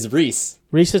 Is Reece.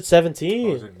 Reece at 17.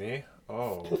 Oh, is it me?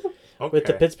 Oh. Okay. With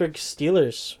the Pittsburgh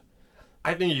Steelers.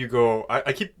 I think you go...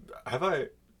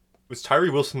 Was Tyree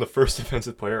Wilson the first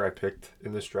defensive player I picked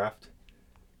in this draft?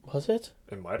 Was it?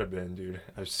 It might have been, dude.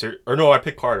 I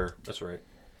picked Carter. That's right.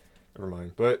 Never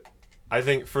mind. But I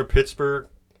think for Pittsburgh,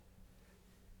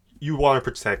 you want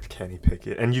to protect Kenny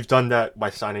Pickett. And you've done that by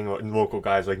signing local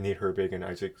guys like Nate Herbig and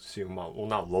Isaac Seumalo. Well,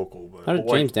 not local, but... How did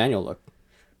James Daniel look?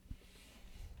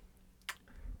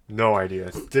 No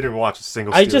idea. Didn't watch a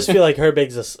single. I Steelers. just feel like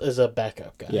Herbig's is a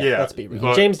backup guy. Yeah. Let's be real.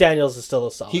 But- James Daniels is still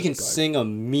a solid He can guard. sing a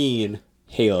mean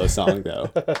Halo song though.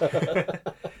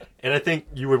 And I think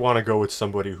you would want to go with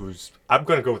somebody who's. I'm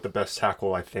going to go with the best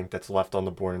tackle I think that's left on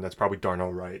the board, and that's probably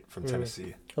Darnell Wright from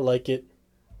Tennessee. I like it.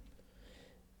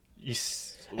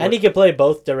 And he can play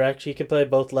both directions. He can play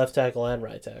both left tackle and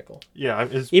right tackle. Yeah,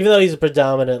 Even though he's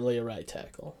predominantly a right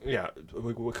tackle. yeah,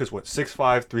 because what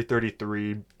 6'5",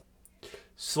 333,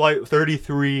 slight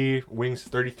 33 wings,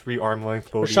 33 arm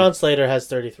length. Bode. Rashawn Slater has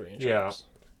 33 inches. Yeah,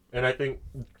 and I think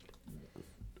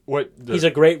he's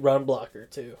a great run blocker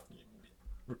too.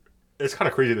 It's kind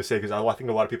of crazy to say because I think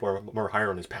a lot of people are more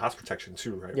higher on his pass protection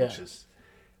too, right? Yeah. Which is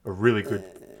a really good.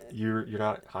 You're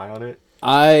not high on it.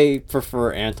 I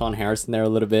prefer Anton Harrison there a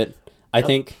little bit. I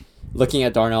think looking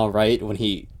at Darnell Wright when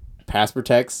he pass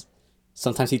protects,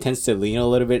 sometimes he tends to lean a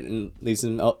little bit and leaves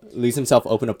himself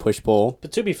open to push pull.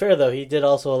 But to be fair though, he did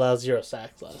also allow 0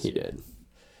 sacks last year. He did.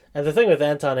 And the thing with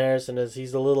Anton Harrison is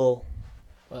he's a little,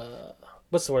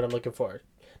 what's the word I'm looking for?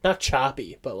 Not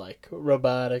choppy, but like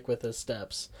robotic with his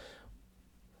steps.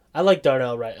 I like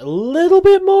Darnell Wright a little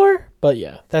bit more, but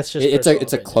yeah, that's just It's a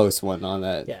opinion. close one on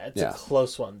that. Yeah, it's a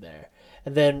close one there.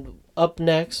 And then up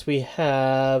next we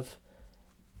have,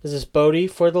 is this Bode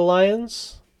for the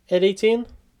Lions at 18?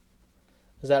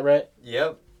 Is that right?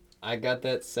 Yep. I got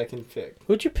that second pick.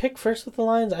 Who'd you pick first with the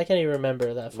Lions? I can't even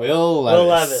remember that. Will Will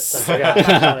Levis. Levis. I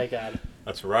forgot. Oh my god.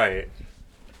 That's right.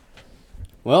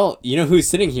 Well, you know who's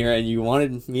sitting here, and you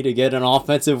wanted me to get an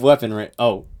offensive weapon, right?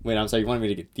 Oh, wait, I'm sorry. You wanted me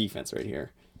to get defense right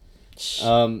here.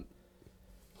 Hold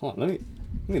on. Let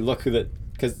me look who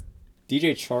because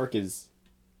DJ Chark is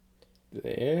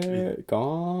there,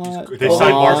 gone. They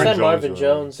signed Marvin signed Jones, Marvin though.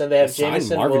 Jones, and they have They signed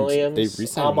Jameson Marvin- Williams, they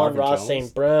re-signed Amon Marvin Ross Jones.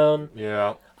 St. Brown.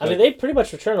 Yeah. I mean, they pretty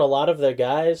much return a lot of their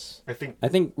guys. I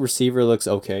think receiver looks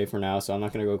okay for now, so I'm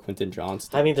not gonna go Quentin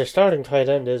Johnston. I mean, their starting tight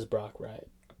end is Brock Wright.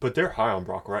 But they're high on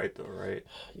Brock Wright, though, right?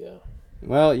 Yeah.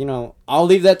 Well, I'll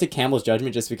leave that to Campbell's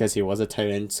judgment just because he was a tight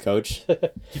ends coach.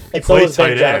 And so was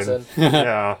Ben tight Johnson. end.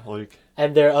 Yeah, like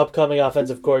And their upcoming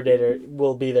offensive coordinator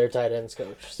will be their tight ends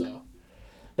coach. So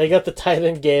they got the tight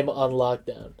end game on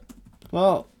lockdown.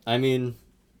 Well, I mean,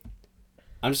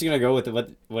 I'm just gonna go with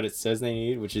what it says they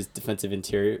need, which is defensive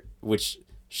interior, which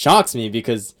shocks me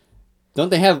because don't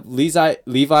they have Levi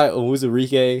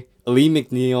Owuzurike, Ali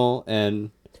McNeil, and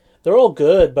They're all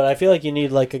good, but I feel like you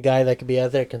need like a guy that can be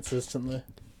out there consistently.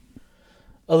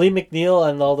 Ali McNeil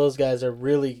and all those guys are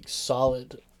really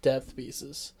solid depth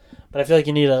pieces. But I feel like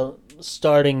you need a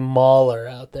starting mauler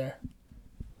out there.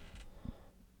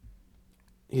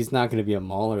 he's not gonna be a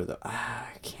mauler though. I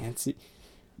can't see.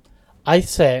 I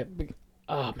say,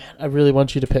 oh man, I really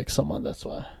want you to pick someone, that's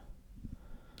why.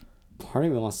 Part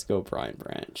of me wants to go Brian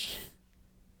Branch.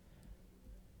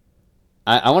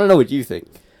 I want to know what you think.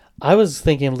 I was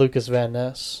thinking Lucas Van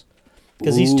Ness.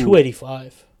 Because he's Ooh.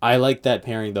 285. I like that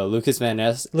pairing though. Lucas Van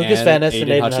Ness and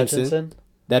Aiden Hutchinson.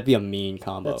 That'd be a mean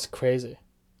combo. That's crazy.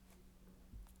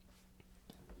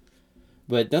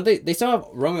 But don't they still have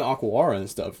Romeo Aquara and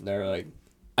stuff there? Like,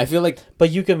 I feel like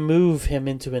But you can move him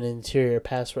into an interior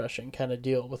pass rushing kind of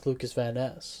deal with Lucas Van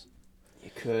Ness.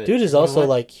 you could. Dude is You know also what?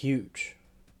 like huge.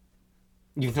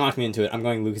 You've knocked me into it. I'm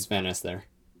going Lucas Van Ness there.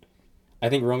 I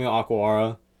think Romeo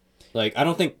Aquara. Like, I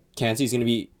don't think Cansey's gonna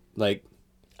be like.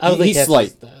 I don't think He's Kansas slight.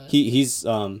 is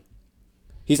that.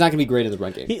 He's not gonna be great in the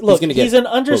run game. Look, gonna he's an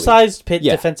undersized pit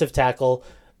Yeah. defensive tackle.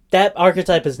 That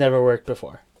archetype has never worked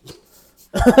before.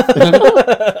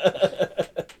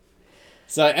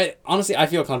 So honestly, I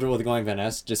feel comfortable with going Van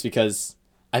Ness just because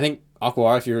I think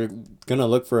Aquara, if you're gonna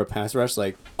look for a pass rush,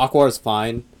 like Aquara's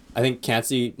fine. I think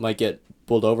Cansey might get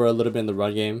pulled over a little bit in the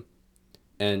run game,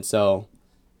 and so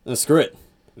screw it.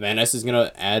 Van Ness is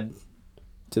gonna add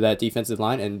to that defensive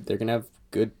line, and they're gonna have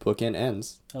good bookend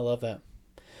ends. I love that.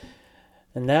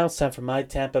 And now it's time for my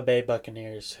Tampa Bay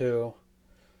Buccaneers, who,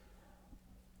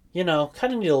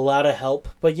 kind of need a lot of help.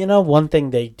 But, one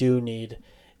thing they do need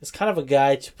is kind of a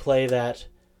guy to play that,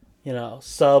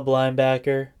 sub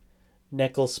linebacker,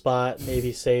 nickel spot,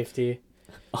 maybe safety.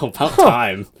 Oh, about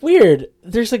time. Weird.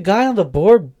 There's a guy on the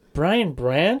board, Brian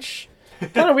Branch.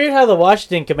 Kind of weird how the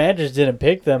Washington Commanders didn't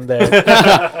pick them there.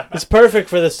 It's perfect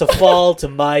for this to fall to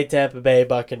my Tampa Bay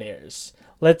Buccaneers.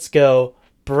 Let's go,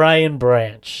 Brian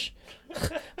Branch.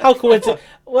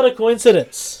 What a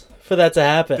coincidence for that to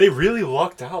happen. they really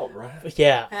lucked out, right?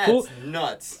 Yeah.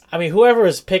 Nuts. I mean, whoever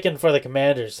was picking for the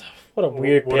Commanders, what a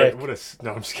weird pick.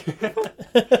 No, I'm just kidding.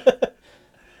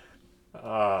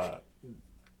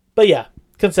 But yeah,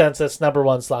 consensus, number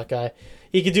one slot guy.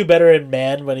 He could do better in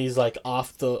man when he's like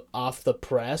off the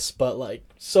press, but like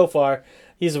so far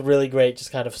he's a really great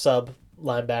just kind of sub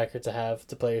linebacker to have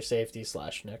to play your safety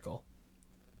 / nickel.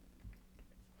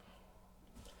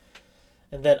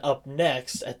 And then up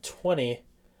next at 20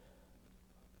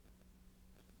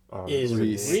 is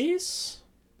Reece.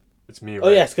 It's me. Oh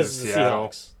right? yes, because it's the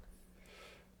Seahawks.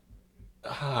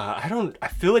 I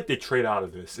feel like they trade out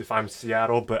of this if I'm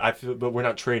Seattle, but we're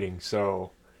not trading,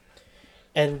 so.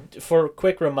 And for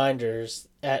quick reminders,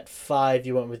 at 5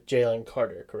 you went with Jalen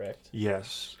Carter, correct?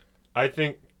 Yes, I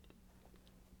think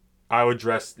I would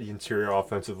dress the interior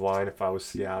offensive line if I was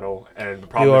Seattle, and the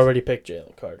problem You is already picked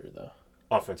Jalen Carter though.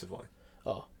 offensive line.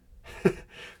 Oh,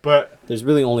 But There's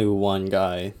really only one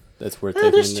guy that's worth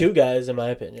taking. there's 2 guys in my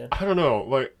opinion. I don't know,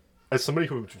 like as somebody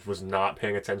who was not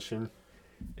paying attention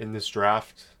in this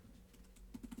draft,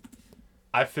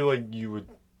 I feel like you would.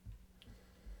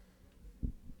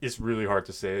 It's really hard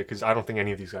to say because I don't think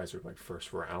any of these guys are like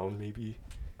first round, maybe.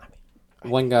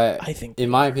 One guy, I think,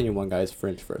 in my opinion, one guy is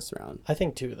fringe first round. I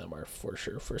think 2 of them are for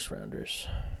sure first rounders.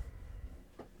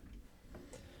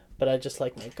 But I just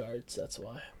like my guards, that's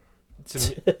why.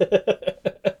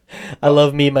 I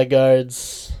love my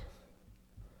guards.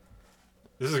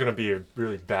 This is gonna be a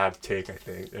really bad take, I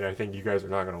think, and I think you guys are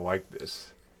not gonna like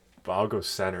this. But I'll go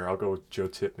center. I'll go with Joe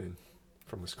Tippmann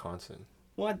from Wisconsin.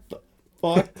 What the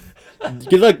fuck?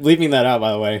 Good luck leaving that out,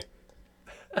 by the way.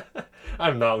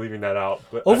 I'm not leaving that out.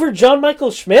 But Over John Michael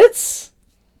Schmitz?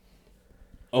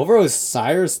 Over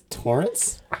Osiris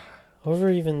Torrance?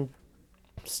 Over even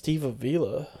Steve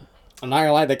Avila? I'm not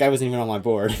gonna lie, that guy wasn't even on my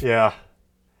board. yeah.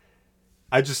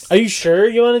 Are you sure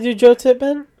you want to do Joe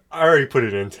Tippmann? I already put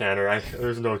it in, Tanner.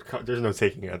 There's no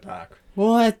taking it back.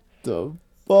 What the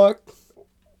fuck?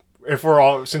 If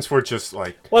since we're just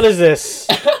like. What is this?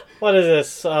 What is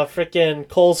this? Freaking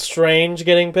Cole Strange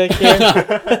getting picked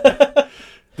here?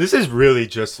 This is really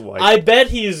just like. I bet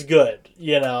he's good.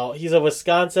 He's a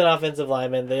Wisconsin offensive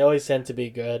lineman. They always tend to be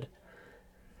good.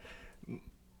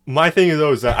 My thing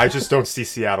though is that I just don't see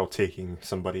Seattle taking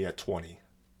somebody at 20.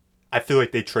 I feel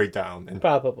like they trade down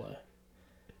Probably.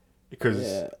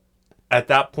 Because at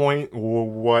that point,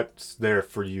 what's there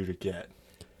for you to get?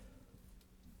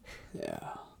 Yeah.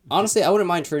 Honestly, I wouldn't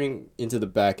mind trading into the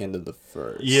back end of the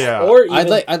first. Yeah. Or even,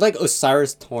 I'd like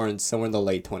Osiris Torrance somewhere in the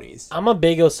late 20s. I'm a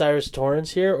big Osiris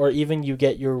Torrance here, or even you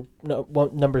get your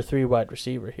number 3 wide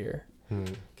receiver here.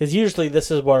 Because usually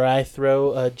this is where I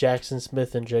throw Jackson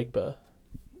Smith and Jigba.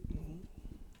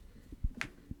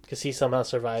 Because he somehow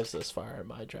survives this far in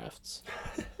my drafts.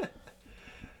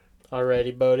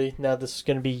 Alrighty, Bode. Now this is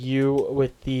going to be you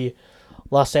with the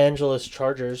Los Angeles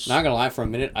Chargers. Not gonna lie, for a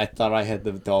minute I thought I had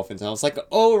the Dolphins. I was like,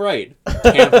 oh right,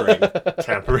 tampering.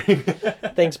 Tampering.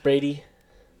 Thanks, Brady.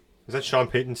 Is that Sean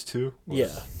Payton's too?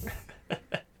 Yeah.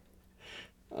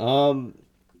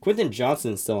 Quentin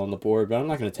Johnson's still on the board, but I'm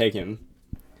not gonna take him.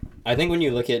 I think when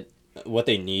you look at what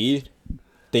they need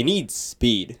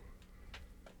speed.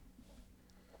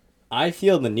 I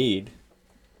feel the need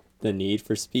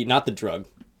for speed, not the drug.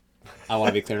 I want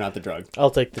to be clear, not the drug.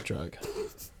 I'll take the drug.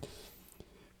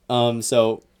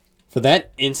 So for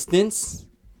that instance,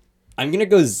 I'm gonna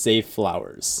go Zay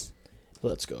Flowers.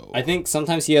 Let's go. I think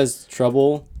sometimes he has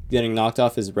trouble getting knocked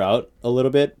off his route a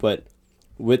little bit, but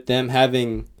with them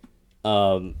having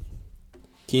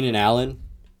Keenan Allen,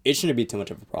 it shouldn't be too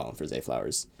much of a problem for Zay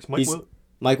Flowers.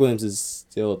 Mike Williams is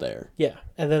still there. Yeah,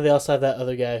 and then they also have that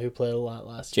other guy who played a lot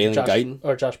last year. Jalen Guyton?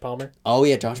 Or Josh Palmer. Oh,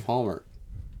 yeah, Josh Palmer.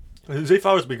 Zay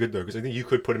Flowers would be good, though, because I think you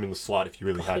could put him in the slot if you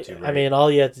really had to, right? I mean, all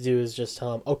you have to do is just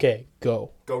tell him, okay,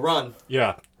 go. Go run.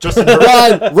 Yeah. Justin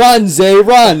Herbert. Run, Zay,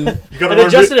 run. And then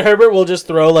Justin Herbert will just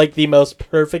throw, like, the most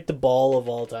perfect ball of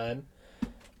all time.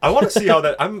 I want to see how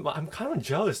that... I'm kind of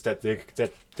jealous that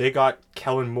they got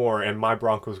Kellen Moore and my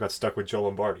Broncos got stuck with Joe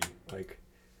Lombardi. Like...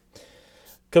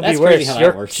 Could That's be worse. crazy how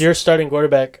that works. Your starting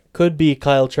quarterback could be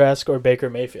Kyle Trask or Baker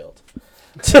Mayfield.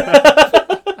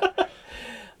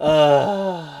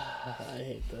 I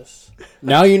hate this.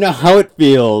 Now you know how it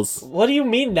feels. What do you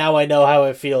mean now I know how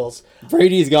it feels?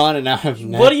 Brady's gone and now I have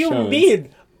Mac What do you Jones.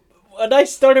 mean? When I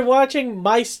started watching,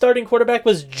 my starting quarterback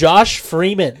was Josh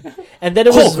Freeman. And then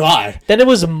it was Then it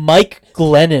was Mike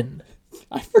Glennon.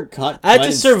 I forgot. I had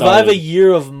to survive a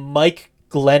year of Mike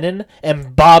Glennon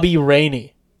and Bobby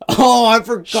Rainey. Oh, I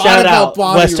forgot Shout about out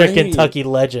Bobby Western Rainey. Kentucky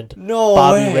legend. No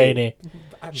Bobby way. Rainey.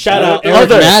 Shout out Eric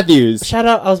Matthews. Shout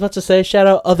out, I was about to say, shout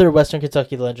out other Western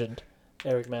Kentucky legend,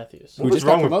 Eric Matthews. Who just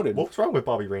got promoted. What's wrong with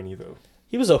Bobby Rainey, though?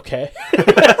 He was okay.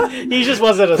 He just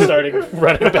wasn't a starting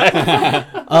running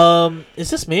back. Is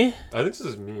this me? I think this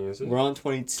is me, is it? We're on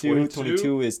 22.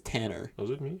 22 is Tanner. Was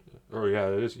it me? Oh, yeah,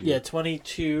 it is you. Yeah,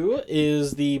 22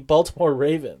 is the Baltimore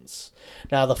Ravens.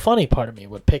 Now, the funny part of me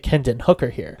would pick Hendon Hooker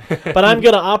here, but I'm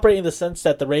going to operate in the sense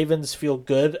that the Ravens feel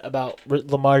good about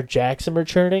Lamar Jackson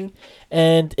returning,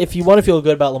 and if you want to feel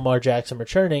good about Lamar Jackson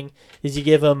returning, is you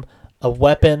give him a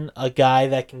weapon, a guy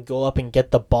that can go up and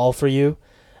get the ball for you,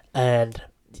 and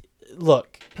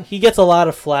look, he gets a lot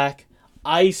of flack.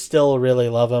 I still really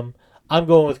love him. I'm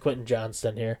going with Quentin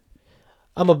Johnston here.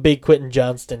 I'm a big Quentin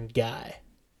Johnston guy.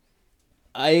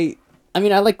 I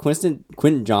mean, I like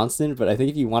Quentin Johnston, but I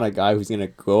think if you want a guy who's gonna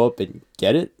go up and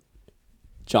get it,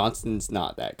 Johnston's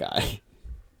not that guy.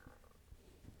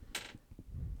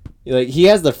 Like, he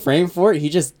has the frame for it, he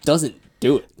just doesn't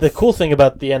do it. The cool thing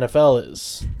about the NFL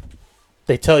is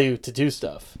they tell you to do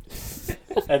stuff,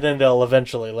 and then they'll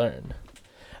eventually learn.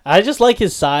 I just like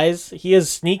his size. He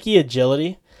has sneaky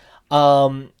agility.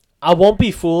 I won't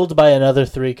be fooled by another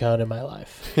 3-cone in my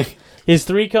life. His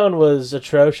 3-cone was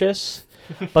atrocious.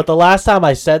 But the last time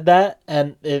I said that,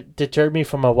 and it deterred me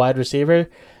from a wide receiver,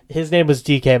 his name was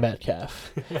DK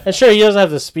Metcalf. And sure, he doesn't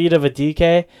have the speed of a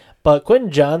DK, but Quentin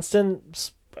Johnston,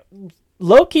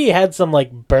 low-key had some,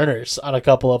 like, burners on a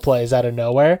couple of plays out of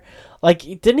nowhere. Like,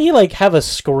 didn't he, like, have a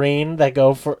screen that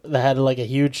had, like, a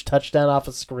huge touchdown off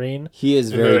a screen? He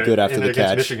is very good after the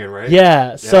catch. Michigan, right?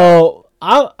 Yeah, so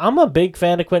I'm a big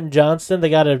fan of Quentin Johnston. They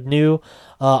got a new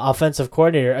offensive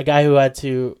coordinator, a guy who had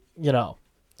to,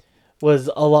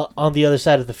 was a lot on the other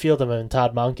side of the field of him,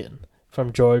 Todd Monken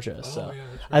from Georgia. So right.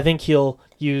 I think he'll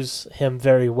use him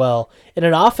very well in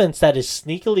an offense that is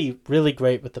sneakily really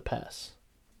great with the pass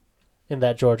in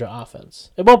that Georgia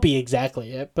offense. It won't be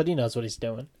exactly it, but he knows what he's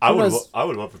doing. I would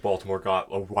love if Baltimore got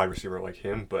a wide receiver like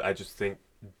him, but I just think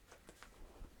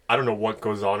I don't know what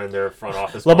goes on in their front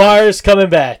office. Lamar's coming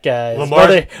back, guys.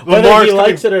 Whether he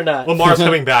likes it or not. Lamar's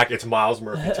coming back. It's Miles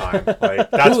Murphy time.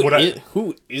 Like, that's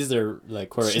who is their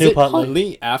quarterback? Snoop is it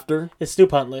Huntley after? It's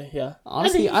Snoop Huntley. Yeah.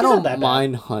 Honestly, I don't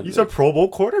mind Huntley. He's a Pro Bowl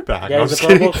quarterback. Yeah, he's a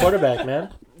Pro Bowl quarterback,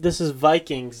 man. This is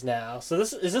Vikings now. So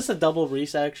is this a double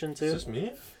Reece action too? Is this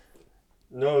me?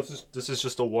 No, this is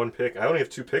just a 1 pick. I only have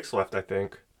 2 picks left, I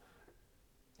think.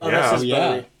 Oh,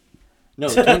 yeah. No,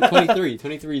 23.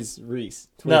 23 is Reece.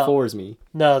 24 is me.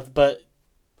 No, but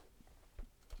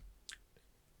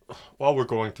while we're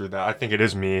going through that, I think it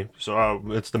is me. So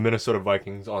it's the Minnesota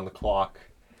Vikings on the clock.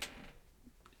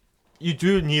 You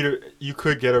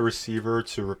could get a receiver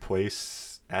to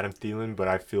replace Adam Thielen, but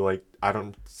I feel like I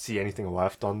don't see anything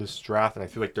left on this draft, and I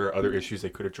feel like there are other issues they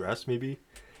could address maybe.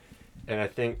 And I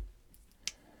think,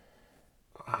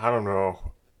 I don't know,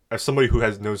 as somebody who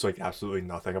knows like absolutely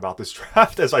nothing about this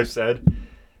draft, as I've said,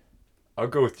 I'll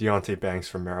go with Deontay Banks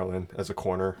from Maryland as a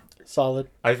corner. Solid.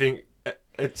 I think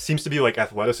it seems to be like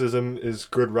athleticism is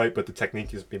good, right? But the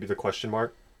technique is maybe the question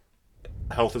mark.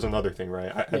 Health is another thing,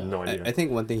 right? I have no idea. I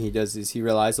think one thing he does is he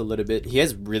relies a little bit. He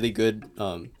has really good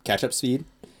catch-up speed,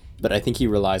 but I think he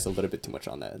relies a little bit too much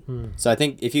on that. So I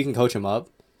think if you can coach him up,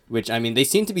 which, I mean, they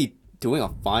seem to be doing a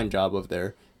fine job over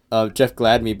there. Jeff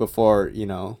Gladney, before,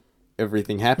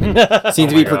 everything happened, seemed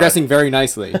to be progressing very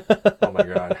nicely. Oh, my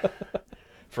God.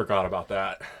 Forgot about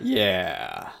that.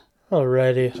 Yeah.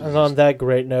 Alrighty. And on that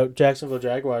great note, Jacksonville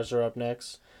Jaguars are up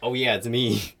next. Oh, yeah, it's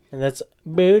me. And that's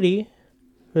Bode.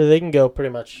 They can go pretty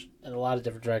much in a lot of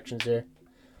different directions here.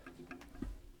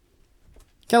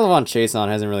 Kelvon Chason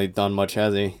hasn't really done much,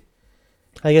 has he?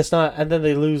 I guess not. And then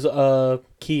they lose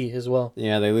Key as well.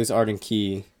 Yeah, they lose Arden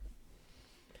Key.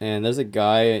 And there's a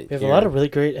guy. We have a lot of really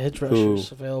great edge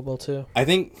rushers available, too. I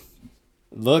think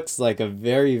looks like a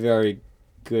very, very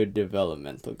good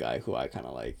developmental guy who I kind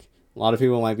of like. A lot of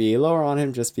people might be lower on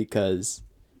him just because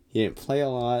he didn't play a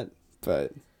lot,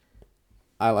 but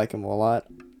I like him a lot,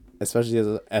 especially as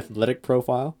an athletic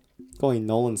profile. Going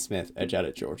Nolan Smith, edge out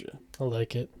of Georgia. I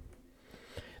like it.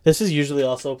 This is usually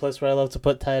also a place where I love to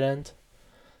put tight end.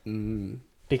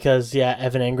 Because,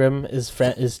 Evan Ingram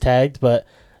is tagged, but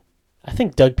I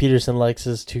think Doug Peterson likes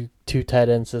his two tight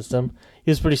end system. He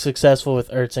was pretty successful with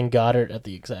Ertz and Goddard at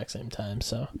the exact same time.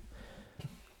 So,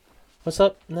 what's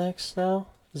up next now?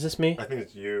 Is this me? I think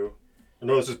it's you.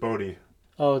 No, this is Bode.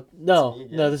 Oh no,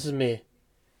 this is me.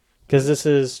 Because this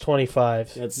is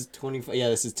 25. Yeah, this is 25. Yeah,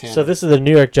 this is 10. So this is the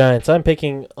New York Giants. I'm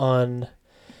picking on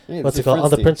what's it called? On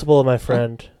the principle of my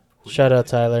friend. Shout out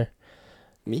Tyler.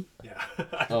 Me? Yeah.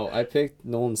 I picked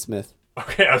Nolan Smith.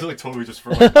 Okay, I was like totally just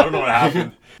for I don't know what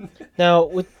happened. Now,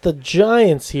 with the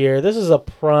Giants here, this is a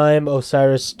prime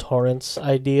Osiris Torrance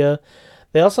idea.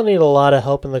 They also need a lot of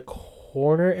help in the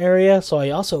corner area, so I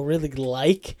also really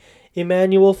like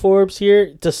Emmanuel Forbes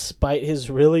here, despite his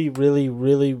really, really,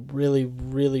 really, really,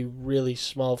 really, really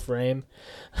small frame.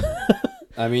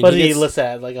 I mean, What did he list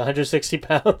at? Like 160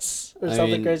 pounds or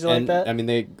something crazy like that? I mean,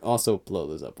 they also blow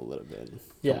those up a little bit.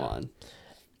 Yeah. Come on.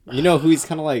 You know who he's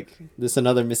kind of like? This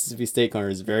another Mississippi State corner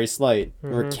is very slight.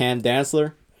 Remember Cam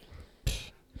Dantzler?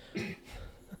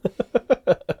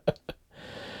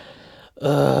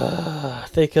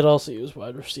 They could also use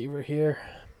wide receiver here.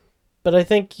 But I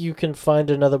think you can find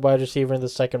another wide receiver in the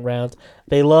second round.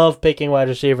 They love picking wide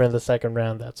receiver in the second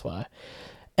round, that's why.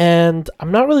 And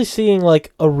I'm not really seeing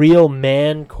like a real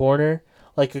man corner,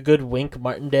 like a good Wink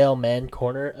Martindale man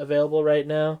corner available right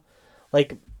now.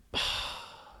 Like,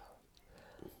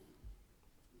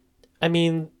 I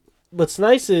mean, what's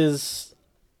nice is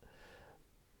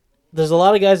there's a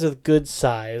lot of guys with good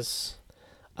size.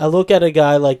 I look at a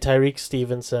guy like Tyreek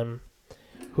Stevenson,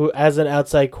 who as an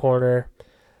outside corner,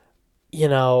 you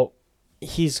know,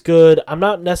 he's good. I'm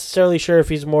not necessarily sure if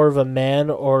he's more of a man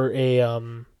or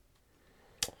a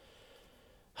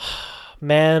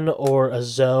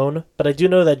zone, but I do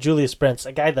know that Julius Brents,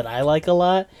 a guy that I like a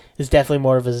lot, is definitely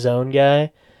more of a zone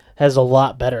guy. Has a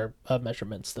lot better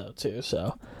measurements though too.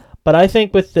 So, but I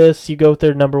think with this, you go with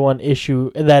their number one issue,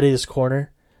 and that is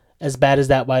corner. As bad as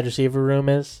that wide receiver room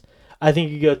is, I think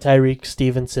you go Tyreek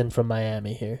Stevenson from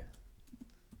Miami here.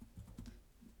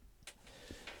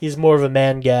 He's more of a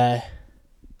man guy.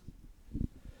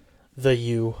 The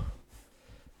U.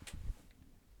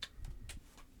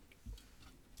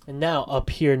 And now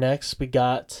up here next we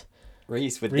got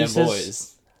Reece with Reese's. them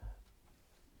boys.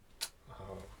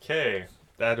 Okay,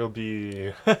 that'll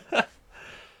be.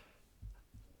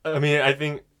 I mean, I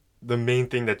think the main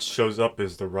thing that shows up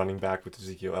is the running back with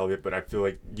Ezekiel Elliott, but I feel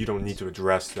like you don't need to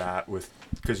address that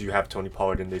because you have Tony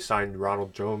Pollard and they signed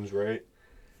Ronald Jones, right?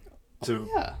 To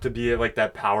be like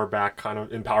that power back kind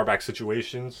of in power back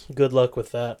situations. Good luck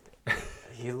with that.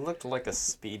 He looked like a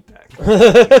speed back.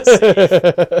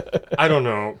 I don't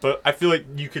know, but I feel like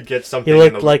you could get something. He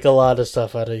looked like a lot of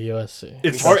stuff out of USC.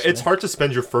 It's hard. It's hard to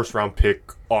spend your first round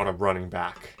pick on a running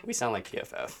back. We sound like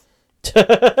PFF.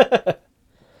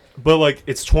 But like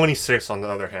it's 26 on the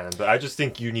other hand. But I just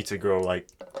think you need to go like.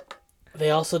 They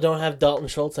also don't have Dalton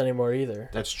Schultz anymore either.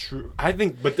 That's true. I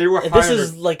think, but they were. This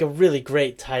is like a really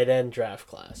great tight end draft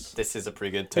class. This is a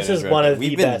pretty good tight end. This is one of the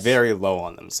We've been best. very low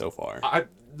on them so far.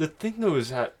 The thing though is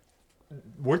that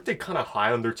weren't they kind of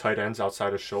high on their tight ends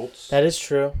outside of Schultz? That is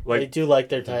true. Like, they do like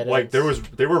their tight ends. Like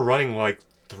they were running like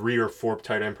 3 or 4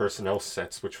 tight end personnel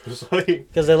sets, which was like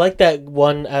because they like that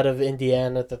one out of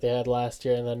Indiana that they had last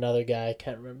year, and another guy I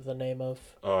can't remember the name of.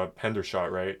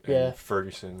 Hendershot, right? Yeah. And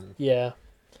Ferguson. Yeah.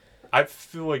 I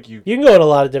feel like you can go in a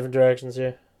lot of different directions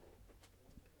here.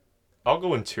 I'll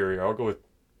go interior. I'll go with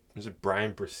is it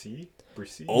Brian Bresee?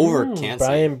 Over Kancey.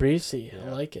 Brian Bresee. Yeah.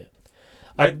 I like it.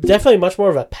 Definitely much more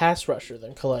of a pass rusher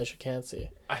than Kalijah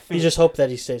Kancey. I think You just hope that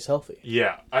he stays healthy.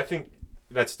 Yeah, I think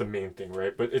that's the main thing,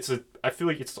 right? But I feel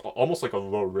like it's almost like a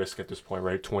low risk at this point,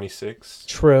 right? 26.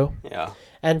 True. Yeah.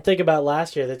 And think about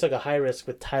last year. They took a high risk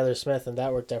with Tyler Smith, and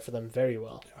that worked out for them very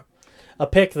well. Yeah. A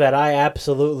pick that I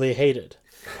absolutely hated.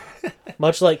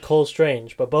 Much like Cole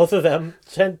Strange, but both of them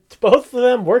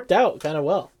worked out kind of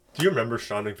well. Do you remember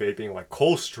Sean McVay being like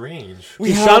Cole Strange?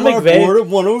 We have our board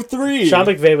of 103. Sean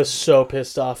McVay was so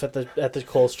pissed off at the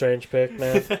Cole Strange pick,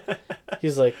 man.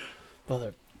 He's like,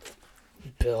 mother,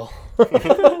 Bill.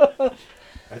 I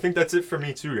think that's it for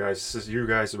me too, guys. This is you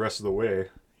guys the rest of the way.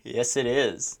 Yes, it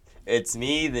is. It's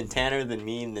me, then Tanner, then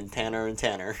me, and then Tanner and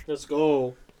Tanner. Let's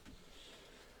go.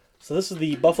 So this is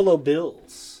the Buffalo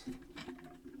Bills.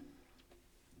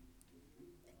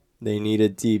 They need a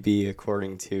DB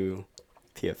according to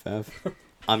PFF.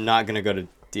 I'm not going to go to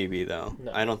DB, though.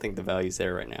 No. I don't think the value's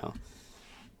there right now.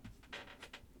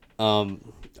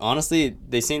 Honestly,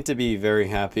 they seem to be very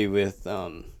happy with...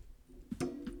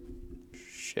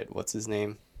 what's his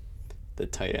name? The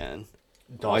tight end.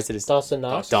 Dawson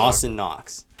Knox? Dawson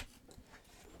Knox.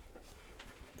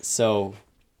 So,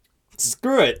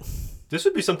 screw it. This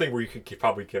would be something where you could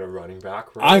probably get a running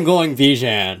back, right? I'm going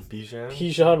Bijan.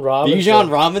 Bijan Robinson.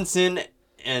 Bijan Robinson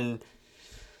and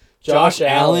Josh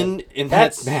Allen in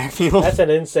that backfield. That's an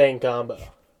insane combo.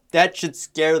 That should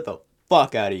scare the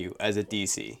fuck out of you as a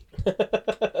DC.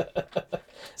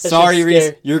 Sorry,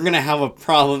 Reece, you're going to have a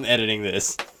problem editing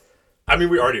this. I mean,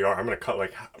 we already are. I'm going to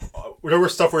cut, there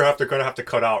was stuff we're going to have to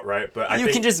cut out, right? But you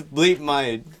can just bleep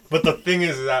my... But the thing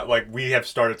is that, we have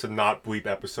started to not bleep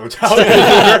episodes out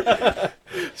anymore.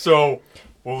 So,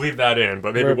 we'll leave that in.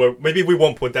 But maybe we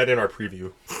won't put that in our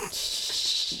preview.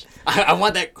 I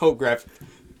want that quote graph.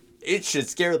 It should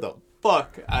scare the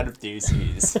fuck out of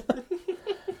DCs.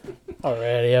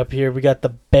 Alrighty, up here we got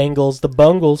the Bengals, the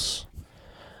Bungles.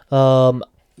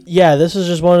 Yeah, this is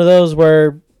just one of those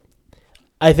where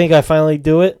I think I finally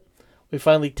do it. We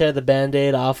finally tear the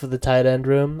Band-Aid off of the tight end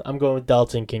room. I'm going with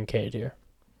Dalton Kincaid here.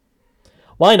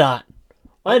 Why not?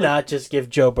 Why not just give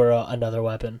Joe Burrow another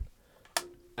weapon?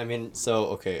 I mean, so,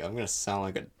 okay, I'm going to sound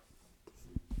like a...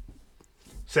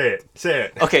 Say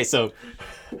it. Okay, so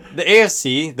the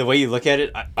AFC, the way you look at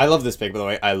it, I love this pick, by the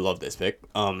way. I love this pick.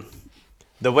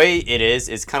 The way it is,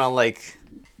 it's kind of like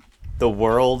the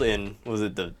world in, was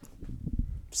it the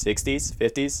 60s,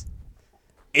 50s?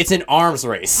 It's an arms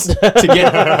race to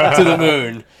get to the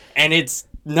moon, and it's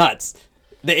nuts.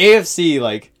 The AFC,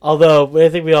 like... Although, I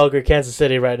think we all agree Kansas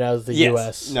City right now is the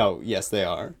U.S. Yes, they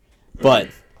are. But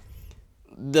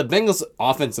the Bengals'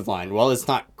 offensive line, while it's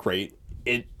not great,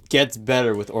 it gets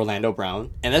better with Orlando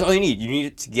Brown, and that's all you need. You need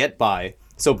it to get by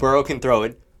so Burrow can throw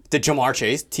it to Jamar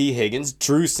Chase, T. Higgins,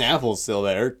 Drew Sample's still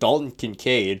there, Dalton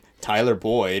Kincaid, Tyler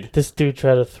Boyd. This dude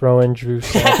tried to throw in Drew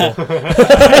Sample.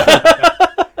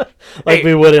 Like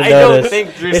we wouldn't notice. Don't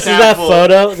think Drew This Sample... is that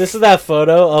photo. This is that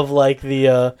photo of like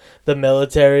the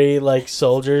military like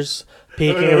soldiers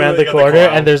peeking around the corner,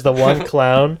 and there's the one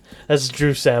clown. That's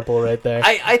Drew Sample right there.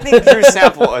 I think Drew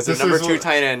Sample as a number 2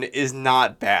 tight end is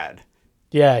not bad.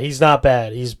 Yeah, he's not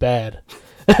bad. He's bad.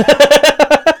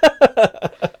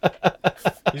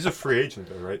 He's a free agent,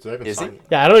 though, right? So they haven't Is he? signed him.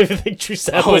 Yeah, I don't even think Drew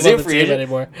Sample is he on a the free team agent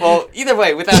anymore. Well, either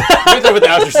way, with or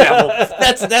without Drew Sample,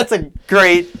 that's a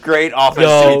great offense to be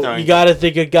Yo, throwing. you got to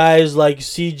think of guys like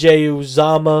C.J.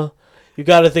 Uzama. You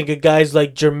got to think of guys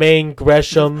like Jermaine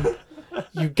Gresham.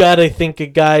 You got to think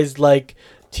of guys like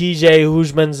T.J.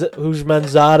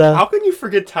 Hujmanzada. How can you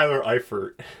forget Tyler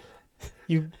Eifert?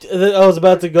 I was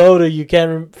about to go to. You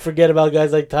can't forget about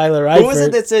guys like Tyler Eifert. Who was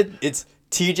it that said it's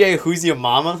TJ? Who's your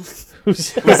mama?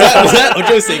 Who's Was that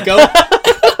Ocho Cinco?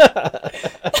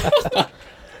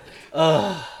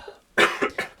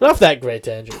 Not that great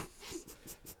tangent.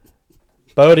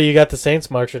 Bode, you got the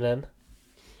Saints marching in.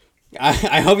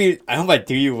 I hope I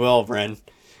do you well, Bren.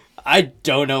 I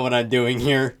don't know what I'm doing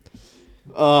here.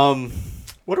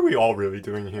 What are we all really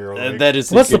doing here? Like? That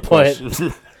is. What's the point?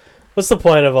 What's the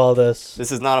point of all this?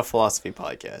 This is not a philosophy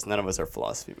podcast. None of us are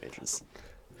philosophy majors.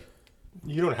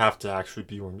 You don't have to actually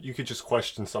be one. You could just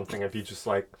question something and be just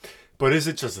like, but is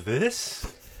it just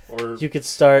this? Or You could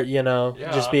start,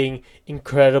 just being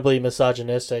incredibly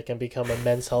misogynistic and become a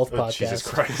men's health podcast. Jesus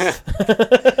Christ.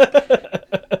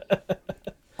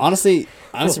 Honestly,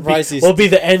 I'm surprised he's. We'll be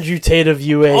the Andrew Tate of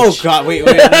UH. Oh God! Wait!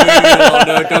 No,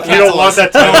 don't You don't want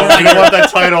that title. You don't want that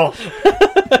title.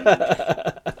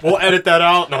 We'll edit that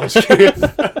out. No, I'm just kidding.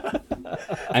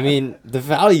 I mean, the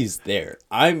value's there.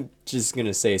 I'm just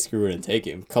gonna say screw it and take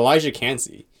him. Kalijah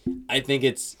Cansey. I think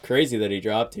it's crazy that he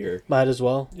dropped here Might as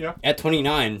well. Yeah. at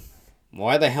 29.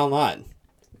 Why the hell not?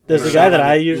 There's a guy that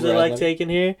I You usually rather like like- taking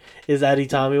here is Adi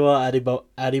Tamiwa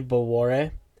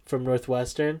Adibawore from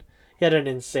Northwestern. He had an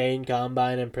insane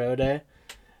combine and pro day.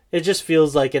 It just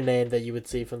feels like a name that you would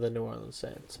see from the New Orleans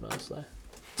Saints, mostly.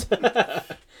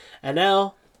 And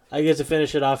now, I get to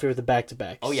finish it off here with the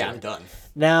back-to-back. Oh yeah, I'm done.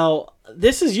 Now,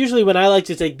 this is usually when I like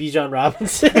to take Bijan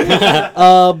Robinson.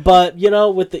 But,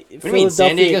 with the What do you mean,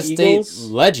 San Diego Eagles,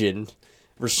 State legend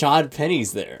Rashad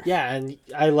Penny's there? yeah, and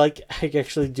I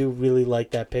actually do really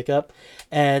like that pickup.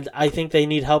 And I think they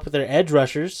need help with their edge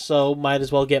rushers, so might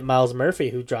as well get Miles Murphy,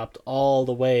 who dropped all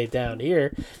the way down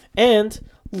here. And,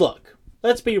 look,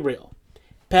 let's be real.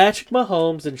 Patrick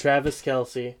Mahomes and Travis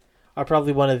Kelce are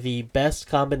probably one of the best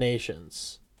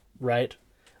combinations, right?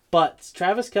 But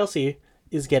Travis Kelce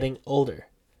is getting older.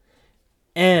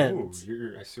 And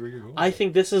I see where you're going. I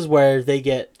think this is where they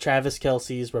get Travis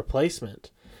Kelce's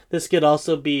replacement. This could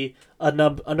also be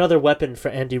another weapon for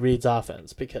Andy Reid's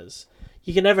offense because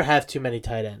you can never have too many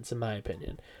tight ends, in my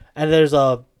opinion. And there's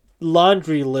a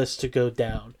laundry list to go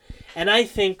down. And I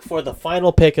think for the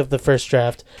final pick of the first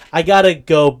draft, I got to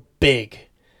go big.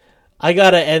 I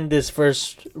got to end this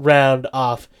first round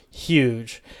off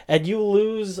huge. And you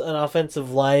lose an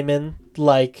offensive lineman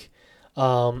like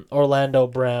Orlando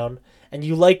Brown, and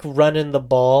you like running the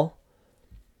ball.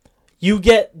 You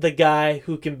get the guy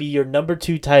who can be your number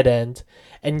 2 tight end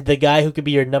and the guy who could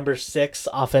be your number 6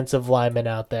 offensive lineman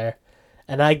out there.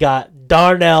 And I got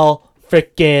Darnell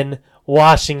frickin'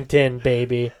 Washington,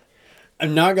 baby.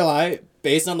 I'm not gonna lie.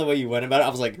 Based on the way you went about it, I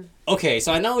was like, okay,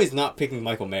 so I know he's not picking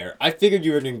Michael Mayer. I figured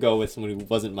you were gonna go with someone who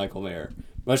wasn't Michael Mayer.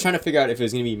 But I was trying to figure out if it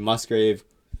was gonna be Musgrave,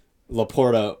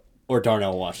 Laporta, or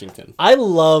Darnell Washington. I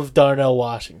love Darnell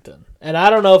Washington. And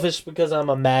I don't know if it's because I'm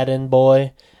a Madden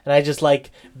boy and I just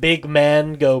like big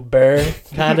man go burr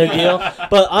kind of deal.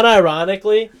 But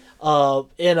unironically,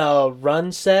 in a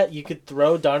run set, you could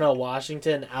throw Darnell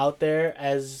Washington out there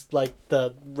as like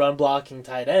the run blocking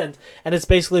tight end, and it's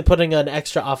basically putting an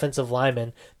extra offensive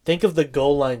lineman. Think of the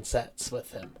goal line sets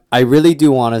with him. I really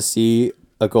do want to see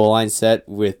a goal line set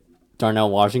with Darnell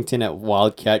Washington at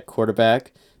Wildcat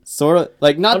quarterback. Sort of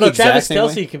like not the exact Travis same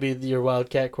Kelce way. could be your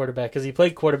Wildcat quarterback because he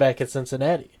played quarterback at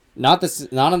Cincinnati. Not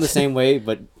in the same way,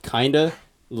 but kinda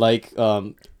like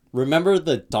remember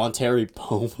the Dontari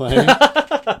Poe play?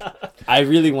 I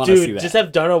really want to see Dude, that. just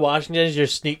have Darnell Washington as your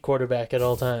sneak quarterback at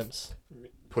all times.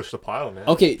 Push the pile, man.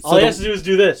 Okay, All he has to do is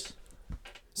do this.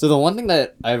 So the one thing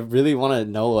that I really want to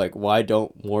know, like, why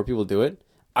don't more people do it?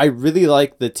 I really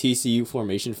like the TCU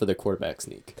formation for the quarterback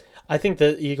sneak. I think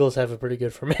the Eagles have a pretty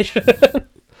good formation.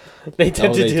 They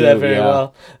tend to they do do, that very yeah.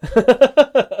 well.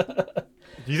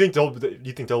 Do you think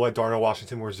they'll let Darnell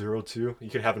Washington wear 0 too? You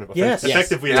could have an Yes.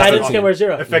 effectively Yes. have Tight an, ends can wear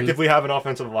 0. effectively have an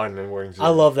offensive lineman wearing 0. I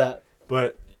love that.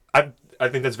 But I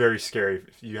think that's very scary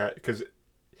if you had, because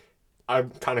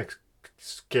I'm kind of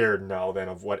scared now then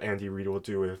of what Andy Reid will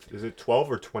do with, is it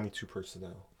 12 or 22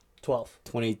 personnel? 12.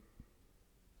 12.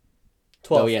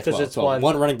 12. Oh, yeah, Because 12. it's 12. one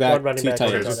One running back, running two back, tight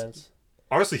two ends. tight ends.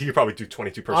 Honestly, he could probably do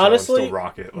 22 personnel Honestly, and still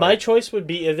rock it. My choice would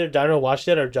be either Darnell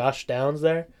Washington or Josh Downs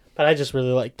there, but I just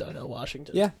really like Darnell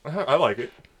Washington. Yeah. I like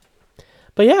it.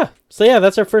 But yeah, so yeah,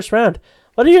 that's our first round.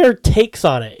 What are your takes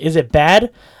on it? Is it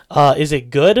bad? Is it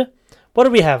good? What do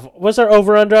we have? What's our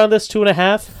over-under on this?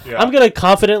 2.5? Yeah. I'm going to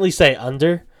confidently say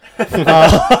under.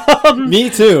 Me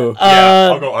too.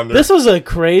 I'll go under. This was a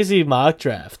crazy mock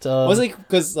draft. Mostly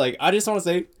because, like, I just want to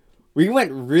say, we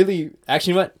went really.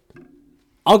 Actually, what?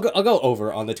 I'll go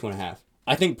over on the 2.5.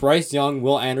 I think Bryce Young,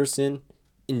 Will Anderson,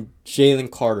 and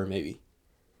Jalen Carter maybe.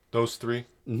 Those three.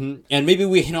 And maybe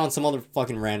we hit on some other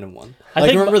fucking random one. I Like,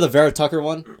 think- remember the Vera Tucker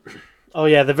one? Oh,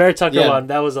 yeah, the Vera Tucker Yeah, one.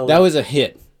 That was a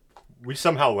hit. We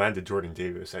somehow landed Jordan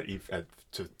Davis at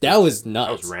That was nuts.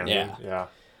 That was random. Yeah.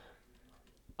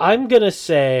 I'm going to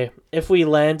say, if we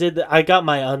landed, I got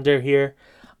my under here.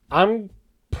 I'm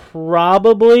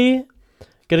probably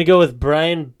going to go with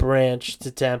Brian Branch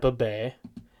to Tampa Bay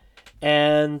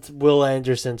and Will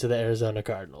Anderson to the Arizona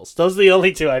Cardinals. Those are the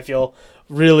only two I feel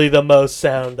really the most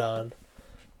sound on.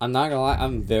 I'm not gonna lie,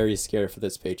 I'm very scared for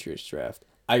this Patriots draft.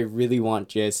 I really want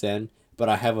JSN, but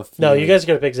I have a feeling No, you guys are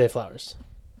going to pick Zay Flowers.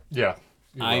 Yeah.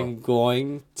 you will. I'm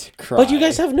going to cry. But you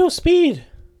guys have no speed.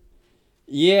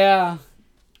 Yeah.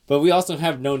 But we also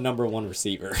have no number one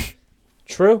receiver.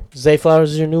 True. Zay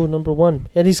Flowers is your new number one.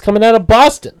 And he's coming out of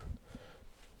Boston.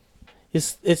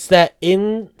 It's that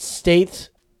in-state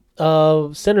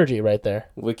synergy right there.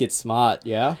 Wicked smart,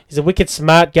 yeah? He's a wicked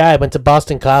smart guy. Went to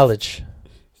Boston College.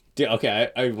 Dude, okay,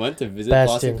 I went to visit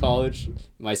Bastion. Boston College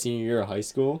my senior year of high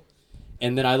school.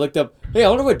 And then I looked up, hey, I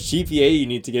wonder what GPA you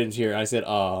need to get into here. I said,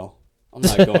 oh, I'm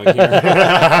not going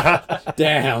here.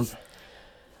 Damn.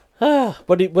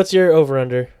 What's your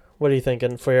over-under? What are you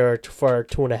thinking for our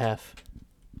 2.5?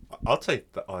 I'll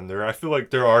take the under. I feel like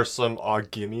there are some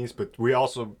odd gimmies, but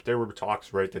there were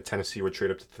talks, right, that Tennessee would trade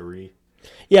up to 3.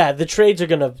 Yeah, the trades are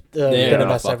gonna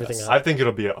mess fuck everything us. I up. think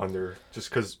it'll be an under, just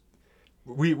because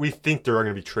we think there are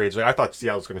going to be trades. Like, I thought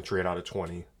Seattle's going to trade out of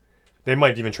 20. They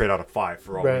might even trade out of 5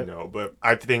 for all Right. we know. But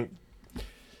I think,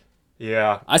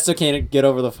 yeah. I still can't get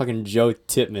over the fucking Joe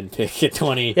Tippmann pick at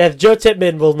 20. Yeah, Joe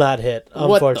Tippmann will not hit, What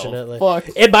the unfortunately. fuck?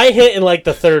 It might hit in like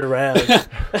the 3rd round.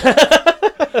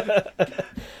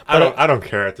 I don't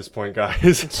care at this point,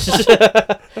 guys.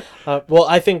 Well,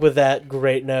 I think with that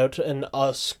great note and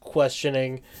us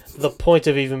questioning the point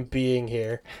of even being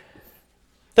here,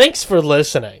 thanks for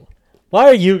listening. Why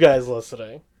are you guys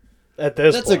listening at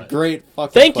this That's point? a great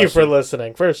fucking Thank you for question.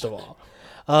 listening, first of all.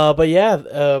 But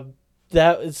yeah,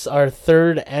 that is our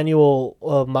 3rd annual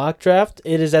mock draft.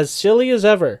 It is as silly as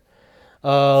ever.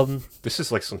 This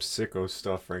is like some sicko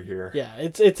stuff right here. Yeah,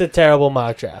 it's a terrible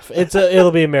mock draft.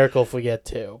 It'll be a miracle if we get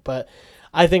 2. But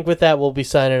I think with that, we'll be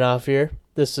signing off here.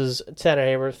 This is Tanner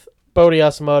Haworth, Bode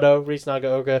Asamoto, Reece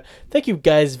Nagaoka. Thank you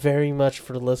guys very much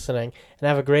for listening, and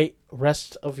have a great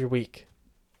rest of your week.